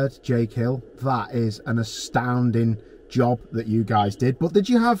my word, Jake Hill, that is an astounding job that you guys did. But did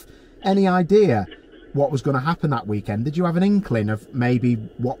you have any idea what was going to happen that weekend? Did you have an inkling of maybe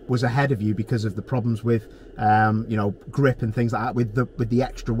what was ahead of you because of the problems with, grip and things like that, with the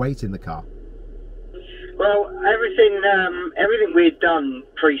extra weight in the car? Well, everything we'd done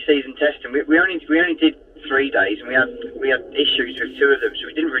pre-season testing, we only did 3 days, and we had issues with 2 of them, so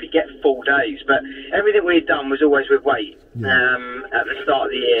we didn't really get full days. But everything we had done was always with weight at the start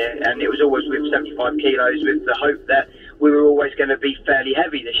of the year, and it was always with 75 kilos, with the hope that we were always going to be fairly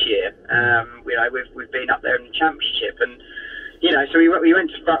heavy this year. You know, we've been up there in the championship, and you know, so we went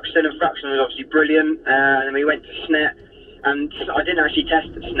to Thruxton, and Thruxton was obviously brilliant, and then we went to Snet. And I didn't actually test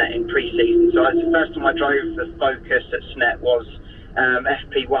at Snet in pre-season, so the first time I drove the Focus at Snet was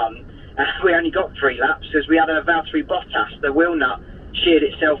FP1. We only got 3 laps because we had a Valtteri Bottas. The wheel nut sheared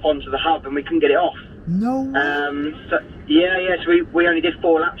itself onto the hub and we couldn't get it off. No. So we only did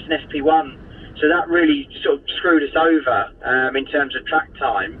 4 laps in FP1, so that really sort of screwed us over in terms of track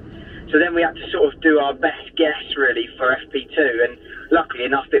time. So then we had to sort of do our best guess really for FP2, and luckily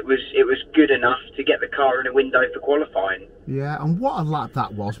enough it was good enough to get the car in a window for qualifying. Yeah, and what a lap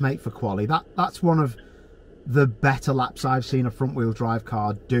that was, mate, for quali. That's one of the better laps I've seen a front wheel drive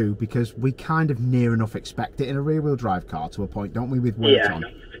car do, because we kind of near enough expect it in a rear wheel drive car to a point, don't we, with weight on?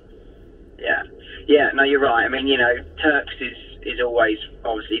 Yeah, no, you're right. I mean, you know, Turks is always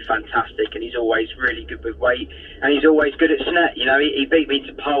obviously fantastic, and he's always really good with weight, and he's always good at Snet. You know, he beat me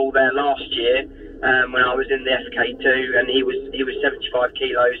to pole there last year when I was in the FK2, and he was 75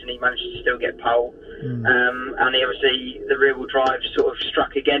 kilos, and he managed to still get pole. And he obviously, the rear wheel drive sort of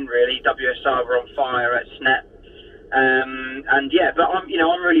struck again really. WSR were on fire at Snet. And yeah, but I'm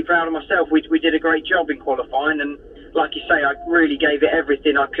really proud of myself. We did a great job in qualifying, and like you say, I really gave it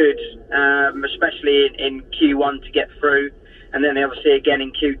everything I could, especially in Q1 to get through, and then obviously again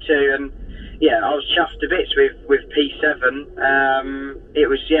in Q2. And yeah, I was chuffed to bits with P7. It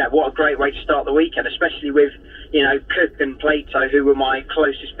was, what a great way to start the weekend, especially with, you know, Cook and Plato, who were my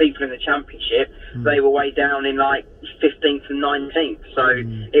closest people in the championship. They were way down in like 15th and 19th, so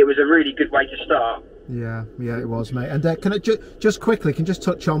it was a really good way to start. Yeah, it was, mate. And can I just quickly, can just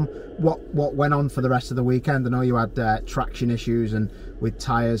touch on what went on for the rest of the weekend? I know you had traction issues and with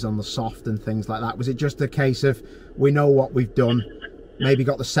tyres on the soft and things like that. Was it just a case of, we know what we've done, maybe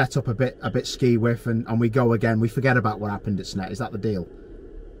got the setup a bit ski whiff, and we go again, we forget about what happened at Snet? Is that the deal?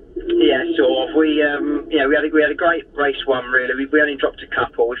 Yeah, sort of. We had a great race 1 really. We only dropped a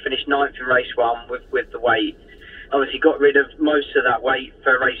couple. We finished 9th in race 1 with the weight. Obviously got rid of most of that weight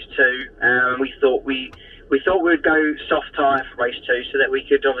for race 2. We thought we would go soft tyre for race 2, so that we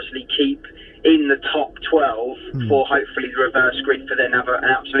could obviously keep in the top 12 for hopefully the reverse grid, for then have an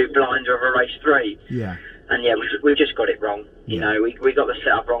absolute blinder of a race 3. Yeah. And yeah, we just got it wrong. You know, we got the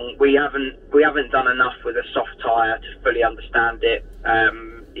setup wrong. We haven't done enough with a soft tyre to fully understand it.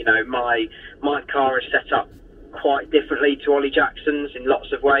 You know, my car is set up quite differently to Ollie Jackson's in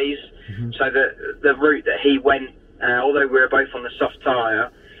lots of ways. So the route that he went, although we were both on the soft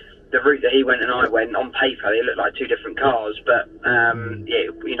tyre, the route that he went and I went, on paper they looked like 2 different cars. But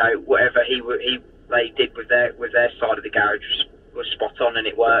you know, whatever they did with their side of the garage was spot on, and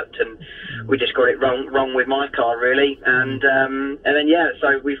it worked, and we just got it wrong with my car really. And then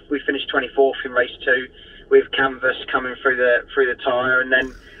so we finished 24th in race 2 with canvas coming through the tyre, and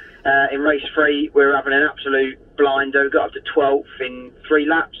then in race 3 we were having an absolute blinder. We got up to 12th in 3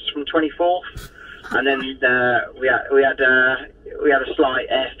 laps from 24th, and then we had a slight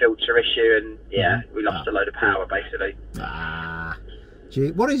air filter issue, and we lost a load of power basically.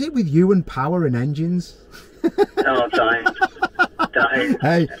 Gee, what is it with you and power and engines? Oh, don't.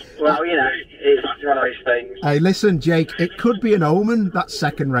 Hey, well, you know, it's one of those things. Hey, listen, Jake, it could be an omen, that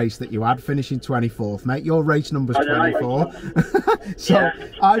second race that you had, finishing 24th, mate. Your race number's 24. So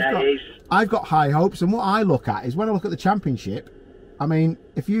I've got high hopes, and what I look at is, when I look at the championship, I mean,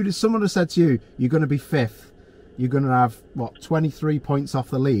 if someone had said to you, you're going to be 5th, you're going to have, 23 points off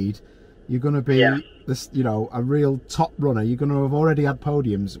the lead, you're going to be this, you know, a real top runner, you're going to have already had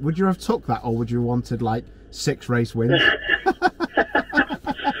podiums, would you have took that, or would you have wanted like 6 race wins?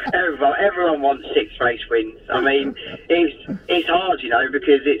 Everyone wants 6 race wins. I mean, it's hard, you know,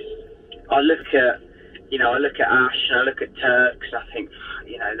 because I look at Ash and I look at Turks, and I think,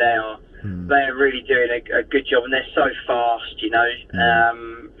 you know, they are really doing a good job, and they're so fast, you know.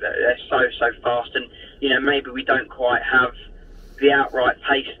 They're so fast, and you know, maybe we don't quite have the outright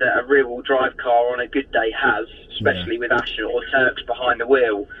pace that a rear-wheel drive car on a good day has, especially with Ash or Turks behind the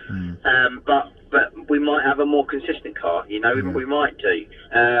wheel. But we might have a more consistent car, you know. We might do,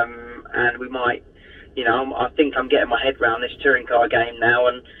 and we might, you know. I think I'm getting my head around this touring car game now,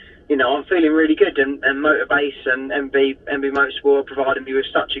 and you know, I'm feeling really good. And Motorbase and MB Motorsport provided me with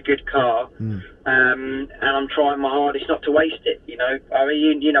such a good car, and I'm trying my hardest not to waste it. You know, I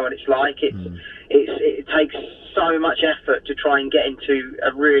mean, you know what it's like. It takes so much effort to try and get into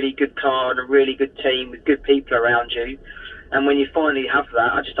a really good car and a really good team with good people around you. And when you finally have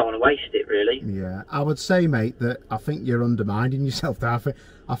that, I just don't want to waste it, really. Yeah, I would say, mate, that I think you're undermining yourself there.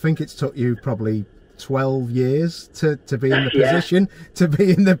 I think it's took you probably 12 years to be in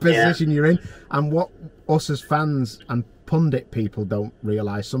the position, you're in. And what us as fans and pundit people don't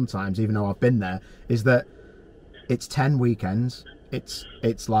realise sometimes, even though I've been there, is that it's 10 weekends. It's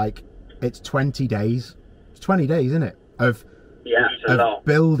 20 days. It's 20 days, isn't it? Of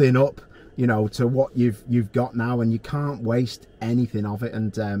building up, you know, to what you've got now, and you can't waste anything of it.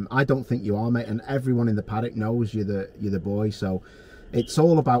 And I don't think you are, mate. And everyone in the paddock knows you're the boy. So it's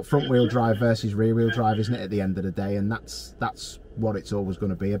all about front wheel drive versus rear wheel drive, isn't it? At the end of the day, and that's what it's always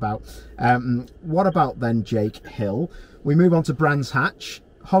going to be about. What about then, Jake Hill? We move on to Brands Hatch.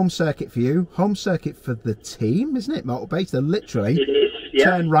 Home circuit for you, home circuit for the team, isn't it? Motorbase. They're literally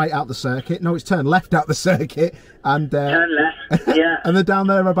turn right out the circuit. No, it's turn left out the circuit, and turn left. Yeah, and they're down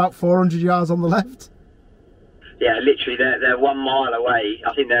there about 400 yards on the left. Yeah, literally, they're 1 mile away.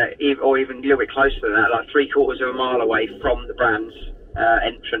 I think they're even a little bit closer than that, like 3/4 of a mile away from the Brands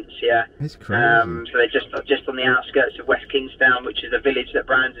entrance. Yeah, it's crazy. So they're just on the outskirts of West Kingstown, which is a village that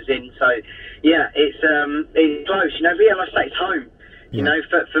Brands is in. So yeah, it's close. You know, but yeah, like I say, it's home. You know,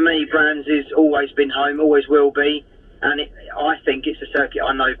 for me, Brands has always been home, always will be, and I think it's a circuit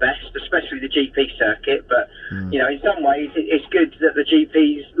I know best, especially the GP circuit. But you know, in some ways, it's good that the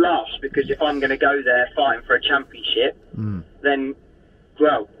GP's last, because if I'm going to go there fighting for a championship, then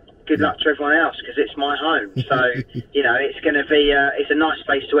well, good luck to everyone else, because it's my home. So you know, it's going to be it's a nice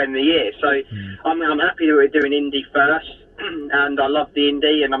place to end the year. So I'm happy that we're doing Indy first, and I love the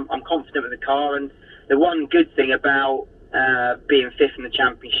Indy, and I'm confident with the car. And the one good thing about being fifth in the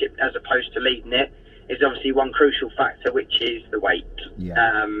championship as opposed to leading it is obviously one crucial factor, which is the weight.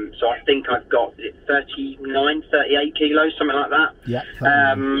 So I think I've got 39, 38 kilos, something like that.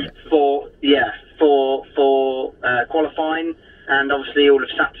 For qualifying, and obviously all of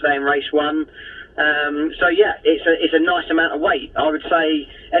Saturday in race 1. So yeah, it's a nice amount of weight. I would say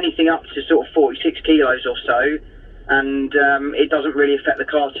anything up to sort of 46 kilos or so, and it doesn't really affect the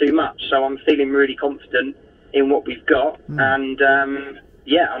car too much. So I'm feeling really confident in what we've got, and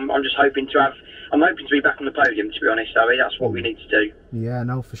yeah, I'm just hoping to be back on the podium, to be honest, Zoe. That's what we need to do. Yeah,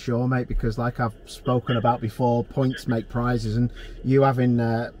 no, for sure, mate, because like I've spoken about before, points make prizes, and you having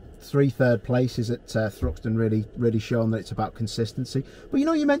 3 third places at Thruxton really shown that it's about consistency. But you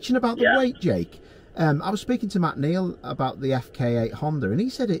know, you mentioned about the weight, Jake. I was speaking to Matt Neal about the FK8 Honda, and he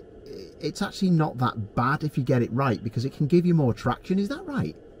said it's actually not that bad if you get it right, because it can give you more traction. Is that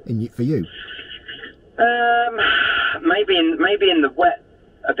right for you? Maybe in the wet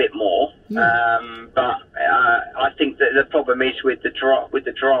a bit more, but I think that the problem is with the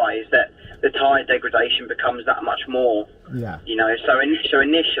dry is that the tyre degradation becomes that much more. Yeah. You know, so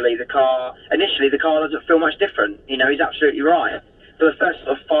initially the car doesn't feel much different. You know, he's absolutely right. For the first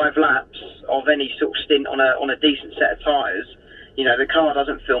sort of 5 laps of any sort of stint on a decent set of tyres, you know, the car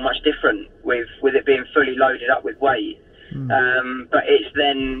doesn't feel much different with it being fully loaded up with weight. But it's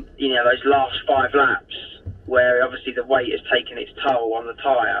then, you know, those last 5 laps where obviously the weight has taken its toll on the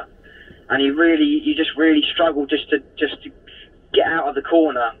tyre, and you just really struggle just to get out of the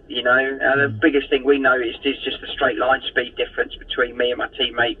corner, you know. And the biggest thing we noticed is just the straight line speed difference between me and my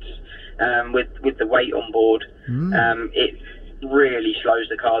teammates with the weight on board. It really slows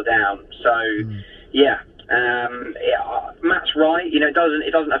the car down. So Matt's right. You know,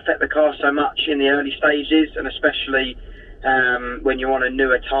 it doesn't affect the car so much in the early stages, and especially when you're on a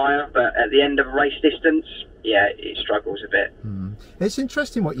newer tyre, but at the end of a race distance, yeah, it struggles a bit. It's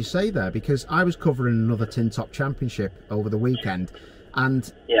interesting what you say there, because I was covering another Tin Top Championship over the weekend,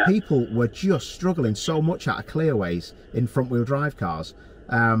 and people were just struggling so much out of clearways in front wheel drive cars.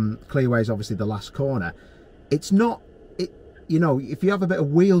 Clearways, obviously the last corner. It's not, you know, if you have a bit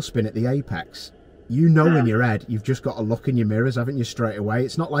of wheel spin at the apex, you know in your head you've just got to look in your mirrors, haven't you, straight away?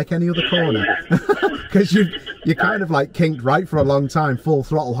 It's not like any other corner, because you kind of like kinked right for a long time, full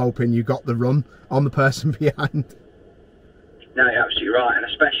throttle, hoping you got the run on the person behind. No, you're absolutely right, and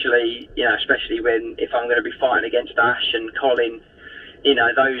especially if I'm going to be fighting against Ash and Colin, you know,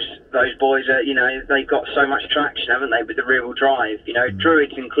 those boys are, you know, they've got so much traction, haven't they, with the rear wheel drive? You know,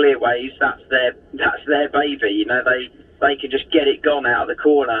 Druids and Clearways, that's their baby. You know, they can just get it gone out of the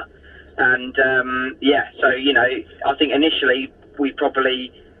corner. And so you know, I think initially we probably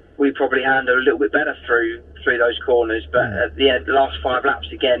handled a little bit better through those corners, but at the end, the last 5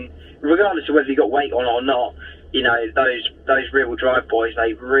 laps again, regardless of whether you got weight on or not, you know, those rear wheel drive boys,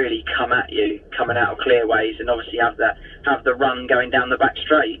 they really come at you coming out of clearways, and obviously have the run going down the back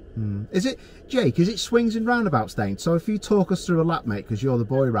straight. Is it, Jake? Is it swings and roundabouts then? So if you talk us through a lap, mate, because you're the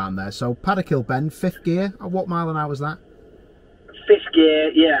boy round there. So Paddock Hill Bend, 5th gear. What mile an hour was that?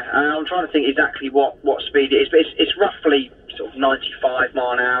 gear, yeah. I'm trying to think exactly what speed it is, but it's roughly sort of 95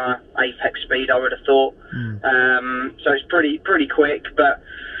 mile an hour apex speed, I would have thought. So it's pretty quick, but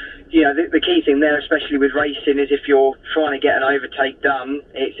you know, the key thing there, especially with racing, is if you're trying to get an overtake done,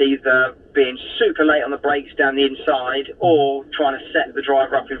 it's either being super late on the brakes down the inside or trying to set the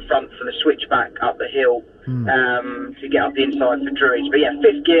driver up in front for the switchback up the hill to get up the inside for Druids. But yeah,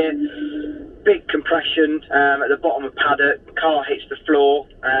 fifth gear, big compression at the bottom of paddock, the car hits the floor,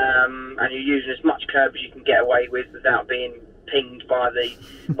 and you're using as much curb as you can get away with without being pinged by the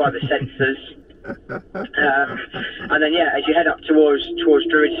sensors. And then yeah, as you head up towards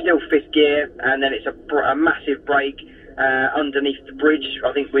Druid, still fifth gear, and then it's a massive break underneath the bridge.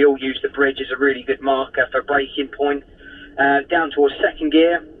 I think we all use the bridge as a really good marker for braking point. Down towards second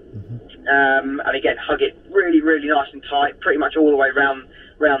gear, and again hug it really nice and tight, pretty much all the way round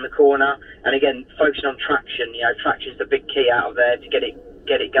the corner. And again, focusing on traction. You know, traction's the big key out of there to get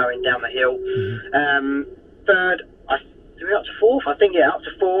it going down the hill. Third, up to fourth, I think, up to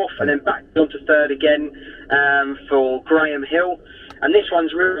fourth, and then back onto third again for Graham Hill. And this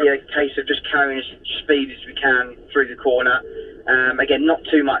one's really a case of just carrying as much speed as we can through the corner. Again, not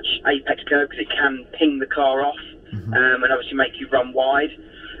too much apex curb because it can ping the car off and obviously make you run wide.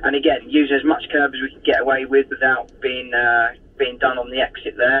 And again, using as much curb as we can get away with without being done on the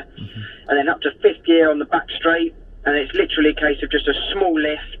exit there. And then up to fifth gear on the back straight, and it's literally a case of just a small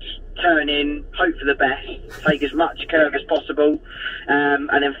lift, turn in, hope for the best, take as much curve as possible, and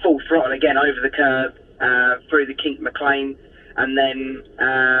then full throttle again over the curb through the Kink McLean, and then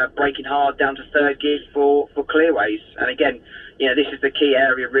braking hard down to third gear for clearways. And again, you know, this is the key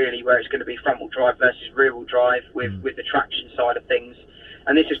area really where it's going to be front wheel drive versus rear wheel drive with the traction side of things.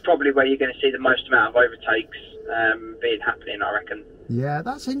 And this is probably where you're going to see the most amount of overtakes being happening, I reckon. Yeah,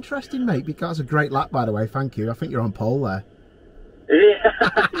 that's interesting, mate, because that's a great lap, by the way. Thank you. I think you're on pole there. Yeah.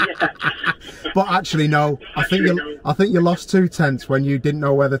 But actually, no. I think you lost 2/10 when you didn't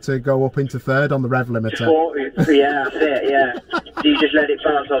know whether to go up into third on the rev limiter. Yeah, that's it. Yeah. Do you just let it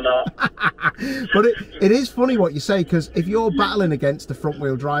pass or not? But it is funny what you say, because if you're battling against a front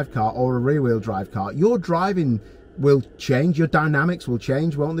wheel drive car or a rear wheel drive car, your driving will change, your dynamics will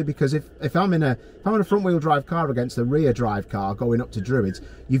change, won't they? Because if I'm in a front wheel drive car against a rear drive car going up to Druids,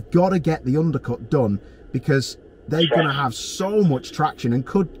 you've got to get the undercut done, because they're going to have so much traction and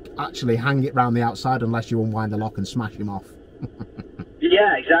could actually hang it round the outside unless you unwind the lock and smash him off.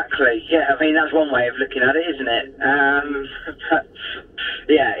 Yeah, exactly. Yeah, I mean, that's one way of looking at it, isn't it? But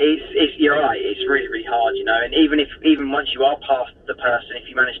yeah, you're right. It's really hard, you know. And even once you are past the person, if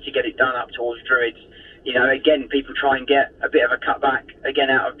you manage to get it done up towards Druids, you know, again, people try and get a bit of a cutback again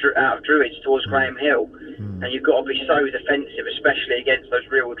out of Druids towards Graham Hill, and you've got to be so defensive, especially against those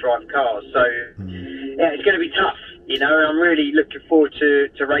rear-wheel drive cars. So yeah, it's going to be tough, you know. And I'm really looking forward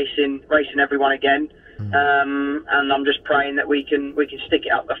to racing everyone again, and I'm just praying that we can stick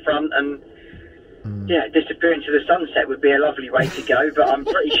it up the front and yeah, disappear into the sunset would be a lovely way to go. But I'm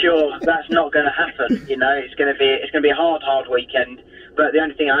pretty sure that's not going to happen. You know, it's going to be a hard weekend. But the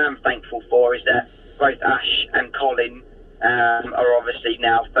only thing I am thankful for is that both Ash and Colin are obviously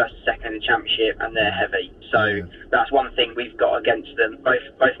now first and second in the championship, and they're heavy. So that's one thing we've got against them.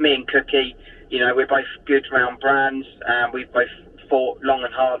 Both me and Cookie, you know, we're both good round brands. We've both fought long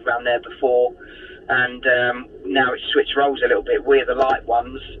and hard round there before. And now it's switched roles a little bit. We're the light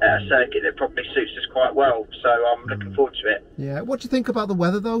ones at a circuit that probably suits us quite well. So I'm looking forward to it. Yeah. What do you think about the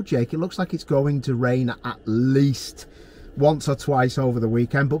weather, though, Jake? It looks like it's going to rain at least once or twice over the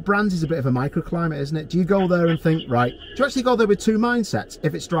weekend, but Brands is a bit of a microclimate, isn't it? Do you go there and think, right, do you actually go there with two mindsets?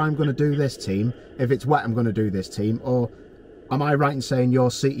 If it's dry, I'm going to do this team. If it's wet, I'm going to do this team. Or am I right in saying you're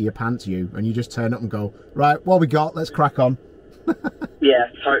seat of your pants, and you just turn up and go, right, what we got, let's crack on? Yeah,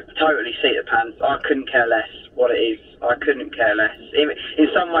 totally seat of pants. I couldn't care less what it is. I couldn't care less. In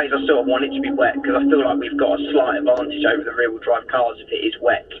some ways, I sort of want it to be wet, because I feel like we've got a slight advantage over the rear-wheel drive cars if it is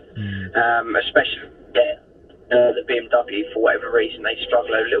wet, especially the BMW, for whatever reason, they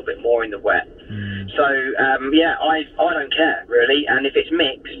struggle a little bit more in the wet. So yeah, I don't care really. And if it's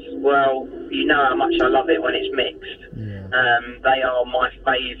mixed, well, you know how much I love it when it's mixed. They are my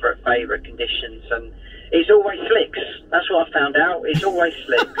favourite conditions, and it's always slicks. That's what I found out. It's always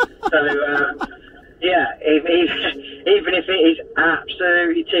slicks. So yeah, even if it is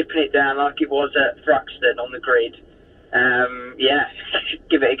absolutely tipping it down like it was at Thruxton on the grid, yeah,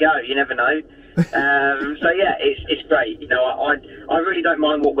 give it a go. You never know. So yeah, it's great. You know, I really don't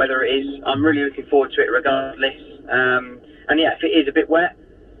mind what weather it is. I'm really looking forward to it regardless. And yeah, if it is a bit wet,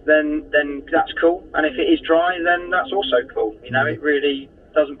 then that's cool. And if it is dry, then that's also cool. You know, it really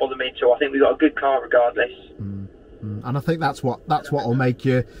doesn't bother me at all. I think we've got a good car regardless. And I think that's what will make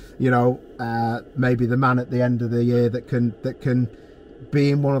you, maybe the man at the end of the year that can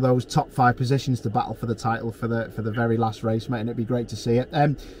be in one of those top 5 positions to battle for the title for the very last race, mate. And it'd be great to see it.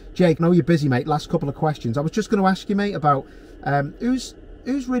 Jake, I know you're busy, mate. Last couple of questions. I was just going to ask you, mate, about who's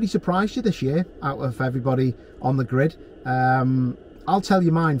really surprised you this year out of everybody on the grid. I'll tell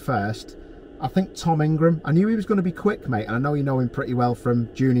you mine first. I think Tom Ingram. I knew he was going to be quick, mate, and I know you know him pretty well from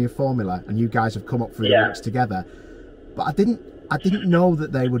Junior Formula, and you guys have come up through the ranks together. But I didn't know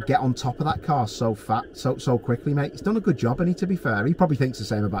that they would get on top of that car so quickly, mate. He's done a good job, and to be fair, he probably thinks the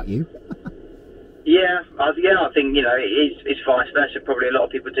same about you. I think it's vice versa. Probably a lot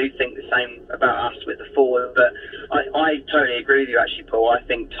of people do think the same about us with the Ford, but I totally agree with you, actually, Paul. I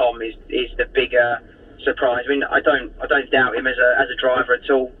think Tom is the bigger surprise. I mean, I don't doubt him as a driver at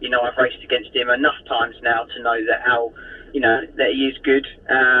all. I've raced against him enough times now to know that he is good,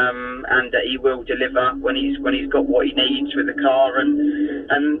 and that he will deliver when he's got what he needs with the car. And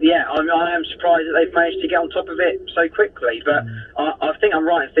I am surprised that they've managed to get on top of it so quickly. But I think I'm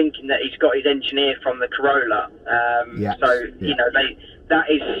right in thinking that he's got his engineer from the Corolla. That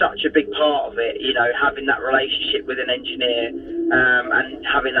is such a big part of it, having that relationship with an engineer, and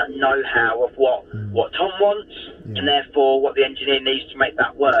having that know-how of what Tom wants, and therefore what the engineer needs to make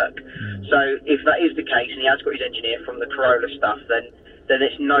that work. So if that is the case, and he has got his engineer from the Corolla stuff, then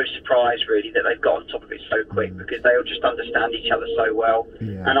it's no surprise really that they've got on top of it so quick, because they all just understand each other so well.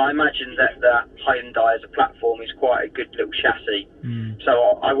 And I imagine that Hyundai as a platform is quite a good little chassis.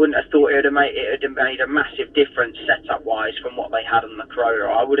 So I wouldn't have thought it would have made a massive difference setup wise from what they had on the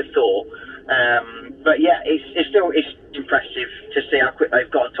Corolla. I would have thought, but yeah, it's impressive to see how quick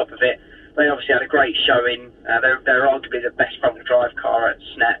they've got on top of it. They obviously had a great showing. They're arguably the best front-wheel drive car at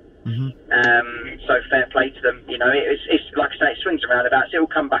SNET. So fair play to them. It's like I say, it swings around about. It will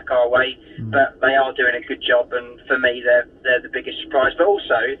come back our way, but they are doing a good job, and for me, they're the biggest surprise. But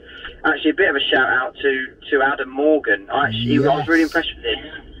also, actually, a bit of a shout out to Adam Morgan. I was really impressed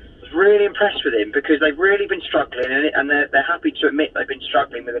with him. Because they've really been struggling, and they're happy to admit they've been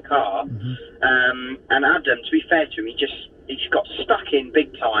struggling with the car. And Adam, to be fair to him, he just got stuck in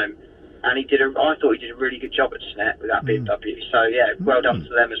big time. And I thought he did a really good job at SNET with that BMW. So, yeah, well done to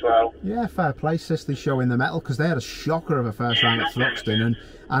them as well. Yeah, fair play. Sisley showing the mettle, because they had a shocker of a first round at Thruxton.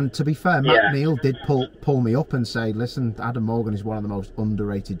 And to be fair, Matt Neal did pull me up and say, listen, Adam Morgan is one of the most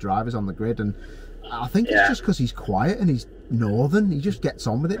underrated drivers on the grid. And I think it's just because he's quiet and he's northern. He just gets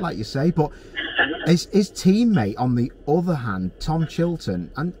on with it, like you say. But his teammate, on the other hand, Tom Chilton,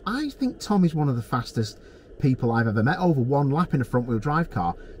 and I think Tom is one of the fastest people I've ever met over one lap in a front wheel drive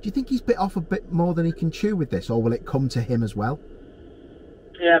car. Do you think he's bit off a bit more than he can chew with this, or will it come to him as well?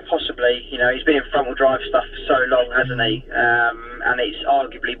 Yeah, possibly. He's been in front wheel drive stuff for so long, hasn't he? And it's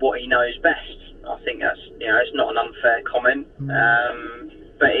arguably what he knows best. I think that's it's not an unfair comment.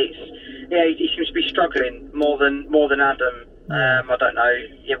 But he seems to be struggling more than Adam. I don't know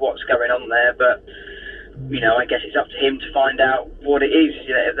what's going on there, but I guess it's up to him to find out what it is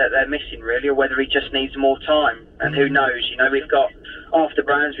that they're missing, really, or whether he just needs more time. And who knows? We've got, after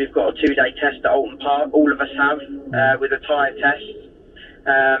Brands, we've got a 2-day test at Alton Park. All of us have, with a tyre test,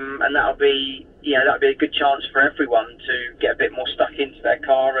 and that'll be a good chance for everyone to get a bit more stuck into their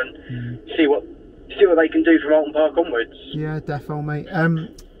car and see what they can do from Alton Park onwards. Yeah, defo, mate.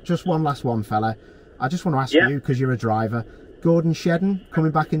 Just one last one, fella. I just want to ask you, because you're a driver, Gordon Shedden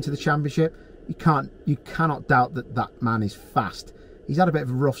coming back into the championship. You cannot doubt that man is fast. He's had a bit of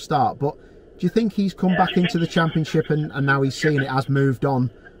a rough start, but do you think he's come back into the championship and now he's seen it has moved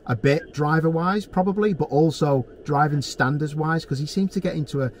on a bit driver-wise, probably, but also driving standards-wise? Because he seems to get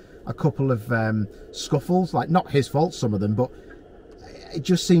into a couple of scuffles, like not his fault, some of them, but it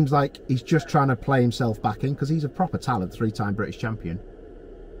just seems like he's just trying to play himself back in, because he's a proper talent, 3-time British champion.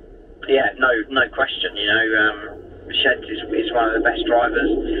 Yeah, no question. Shed is one of the best drivers,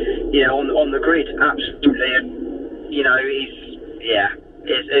 on the grid, absolutely. And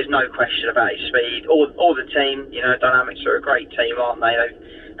there's no question about his speed. All the team, Dynamics are a great team, aren't they?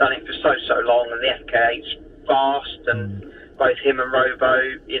 They've done it for so long, and the FK8's fast, and both him and Robo,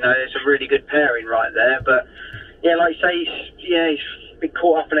 it's a really good pairing right there. But like you say, he's been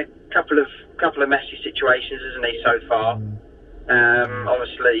caught up in a couple of messy situations, isn't he, so far?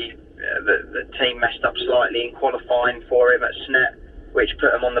 Obviously. The team messed up slightly in qualifying for him at SNET, which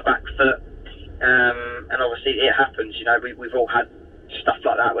put him on the back foot. And obviously it happens. We've all had stuff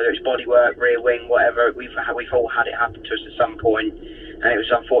like that, whether it's bodywork, rear wing, whatever. We've all had it happen to us at some point, and it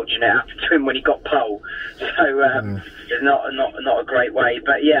was unfortunate it happened to him when he got pole. So it's not a great way.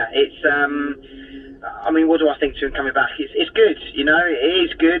 But yeah, it's. What do I think to him coming back? It's good. It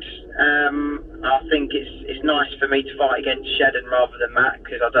is good. I think it's nice for me to fight against Shedden rather than Matt,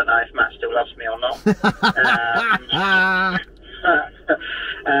 because I don't know if Matt still loves me or not.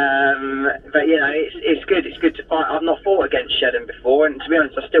 But you know, it's good. It's good to fight. I've not fought against Shedden before, and to be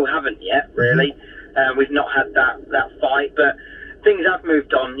honest, I still haven't yet. Really, we've not had that fight, but things have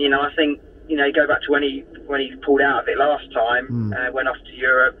moved on. You know, I think, you know, go back to when he pulled out of it last time, went off to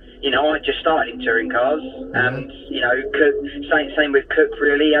Europe. You know, I just started in touring cars, and you know, same with Cook.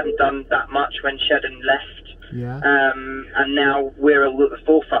 Really, he hadn't done that much when Shedden left. Yeah. And now we're all at the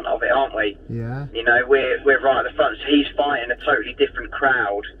forefront of it, aren't we? Yeah. You know, we're right at the front. So he's fighting a totally different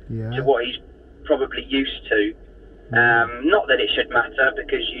crowd to what he's probably used to. Not that it should matter,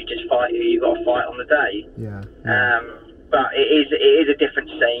 because you just fight who you got to fight on the day. Yeah. But it is a different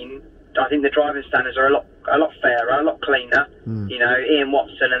scene. I think the driving standards are a lot fairer, a lot cleaner. You know, Ian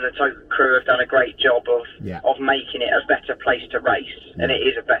Watson and the Toka crew have done a great job of making it a better place to race, and it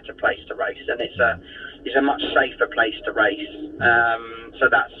is a better place to race, and it's a much safer place to race. So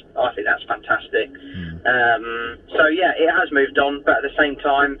I think that's fantastic. So yeah, it has moved on, but at the same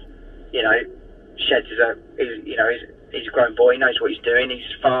time, you know, Sheds he's a grown boy. He knows what he's doing. He's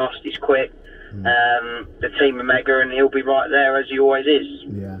fast. He's quick. The team are mega, and he'll be right there as he always is.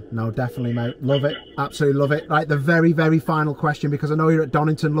 Yeah, no, definitely, mate. Love it, absolutely love it. Right, the very, very final question, because I know you're at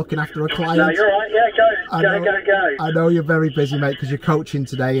Donington looking after a client. No, you're right. Yeah, go. I know you're very busy, mate, because you're coaching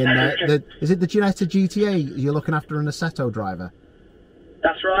today. And is it the Ginetta GTA you're looking after, an Assetto driver?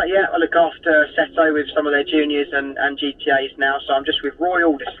 That's right, yeah. I look after Assetto with some of their juniors and GTAs now. So I'm just with Roy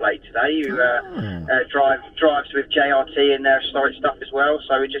Alderslade today, who drives with JRT and their historic stuff as well.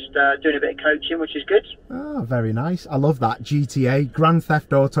 So we're just doing a bit of coaching, which is good. Oh, very nice. I love that. GTA, Grand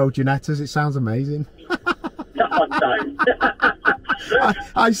Theft Auto Ginettas. It sounds amazing. No, I don't.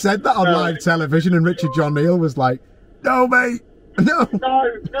 I said that on live television, and Richard John Neal was like, "No, mate. No. Yeah.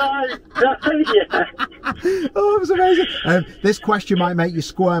 Oh, it was amazing. This question might make you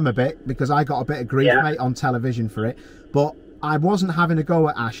squirm a bit, because I got a bit of grief, mate, on television for it. But I wasn't having a go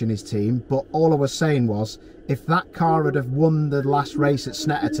at Ash and his team, but all I was saying was, if that car had have won the last race at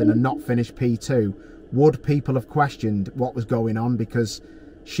Snetterton and not finished P2, would people have questioned what was going on, because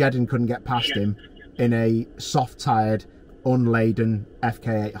Shedden couldn't get past him in a soft-tired, unladen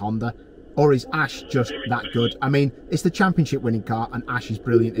FK8 Honda? Or is Ash just that good? I mean, it's the championship winning car, and Ash is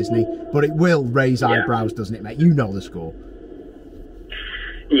brilliant, isn't he? But it will raise eyebrows, doesn't it, mate? You know the score.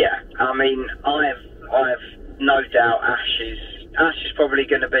 Yeah, I mean, I have no doubt Ash is probably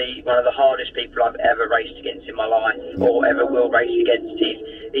going to be one of the hardest people I've ever raced against in my life, or ever will race against.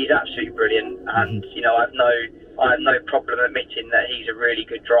 He's absolutely brilliant, and you know, I have no problem admitting that he's a really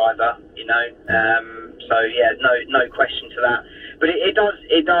good driver. You know, so yeah, no question to that. But it does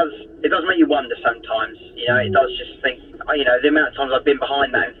make you wonder sometimes. You know, it does just think, you know, the amount of times I've been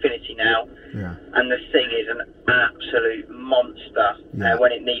behind that Infinity now, and the thing is an absolute monster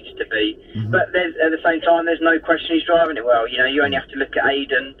when it needs to be. But at the same time, there's no question he's driving it well. You know, you only have to look at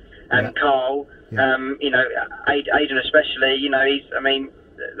Aidan and Carl. You know, Aidan especially. You know,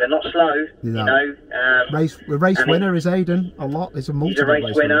 they're not slow. You know, race winner is Aidan a lot. He's a multiple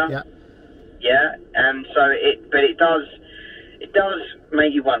race winner. Yeah, and so it does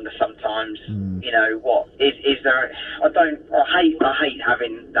make you wonder sometimes. You know, what is there? I hate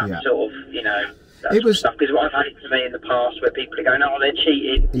having that sort of, you know, stuff, because what I've hated to me in the past, where people are going, "Oh, they're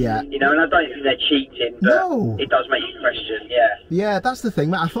cheating." Yeah. You know, and I don't think they're cheating, but it does make you question. Yeah. Yeah, that's the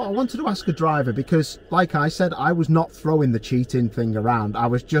thing, mate. I thought I wanted to ask a driver, because, like I said, I was not throwing the cheating thing around. I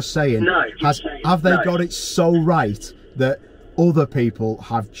was just saying, have they got it so right that other people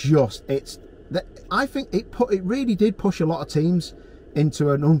have just I think it really did push a lot of teams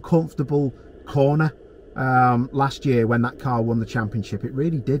into an uncomfortable corner last year when that car won the championship. It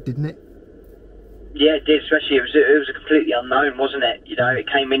really did, didn't it? Yeah, it did. Especially it was a completely unknown, wasn't it? You know, it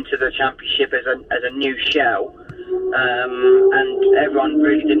came into the championship as a new shell, and everyone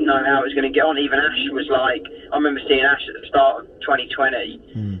really didn't know how it was going to get on. Even Ash was like, I remember seeing Ash at the start of 2020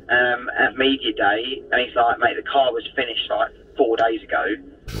 at Media Day, and he's like, "Mate, the car was finished like 4 days ago,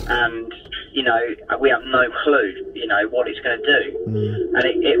 and you know, we have no clue, you know, what it's going to do." And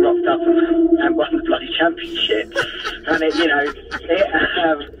it rocked up and won the bloody championship. And it, you know,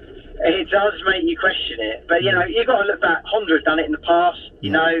 it does make you question it. But you know, you've got to look back. Honda have done it in the past.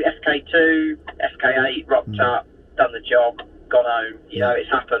 You know, FK2, FK8 rocked up, done the job, gone home. You know, it's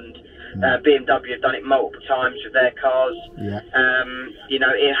happened. BMW have done it multiple times with their cars. You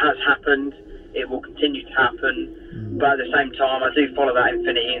know, it has happened. It will continue to happen. But at the same time, I do follow that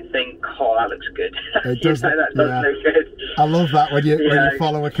Infinity and think, "Oh, that looks good." It does. That does look good. I love that when you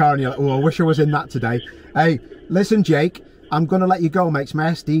follow a car and you're like, "Oh, I wish I was in that today." Hey, listen, Jake, I'm going to let you go, mates.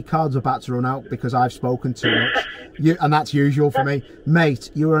 My SD card's about to run out because I've spoken too much. And that's usual for me.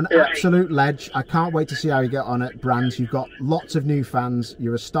 Mate, you're an absolute ledge. I can't wait to see how you get on at Brands. You've got lots of new fans.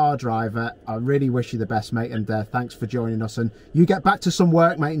 You're a star driver. I really wish you the best, mate, and thanks for joining us. And you get back to some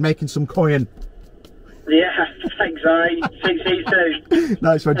work, mate, and making some coin. Yeah, thanks, mate. See you soon.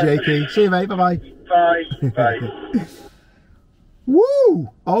 Nice one, Jakey. See you, mate. Bye-bye. Bye. Bye. Woo!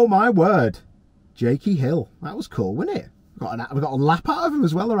 Oh, my word. Jakey Hill. That we cool, wasn't it? We got a lap out of him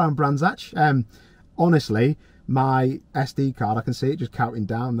as well around Brands Hatch. Honestly, my SD card, I can see it just counting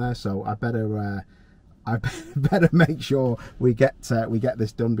down there, so I better make sure we get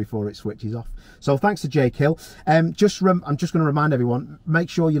this done before it switches off. So thanks to Jake Hill. I'm just going to remind everyone,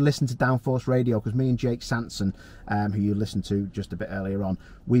 make sure you listen to Downforce Radio, because me and Jake Sanson, who you listened to just a bit earlier on,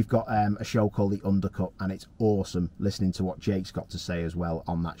 we've got a show called The Undercut, and it's awesome listening to what Jake's got to say as well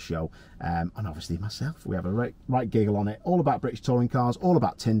on that show. And obviously myself, we have a right giggle on it, all about British touring cars, all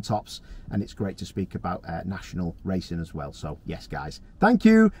about tin tops, and it's great to speak about national racing as well. So yes, guys, thank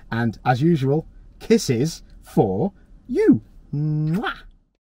you, and as usual, kisses for you. Mwah.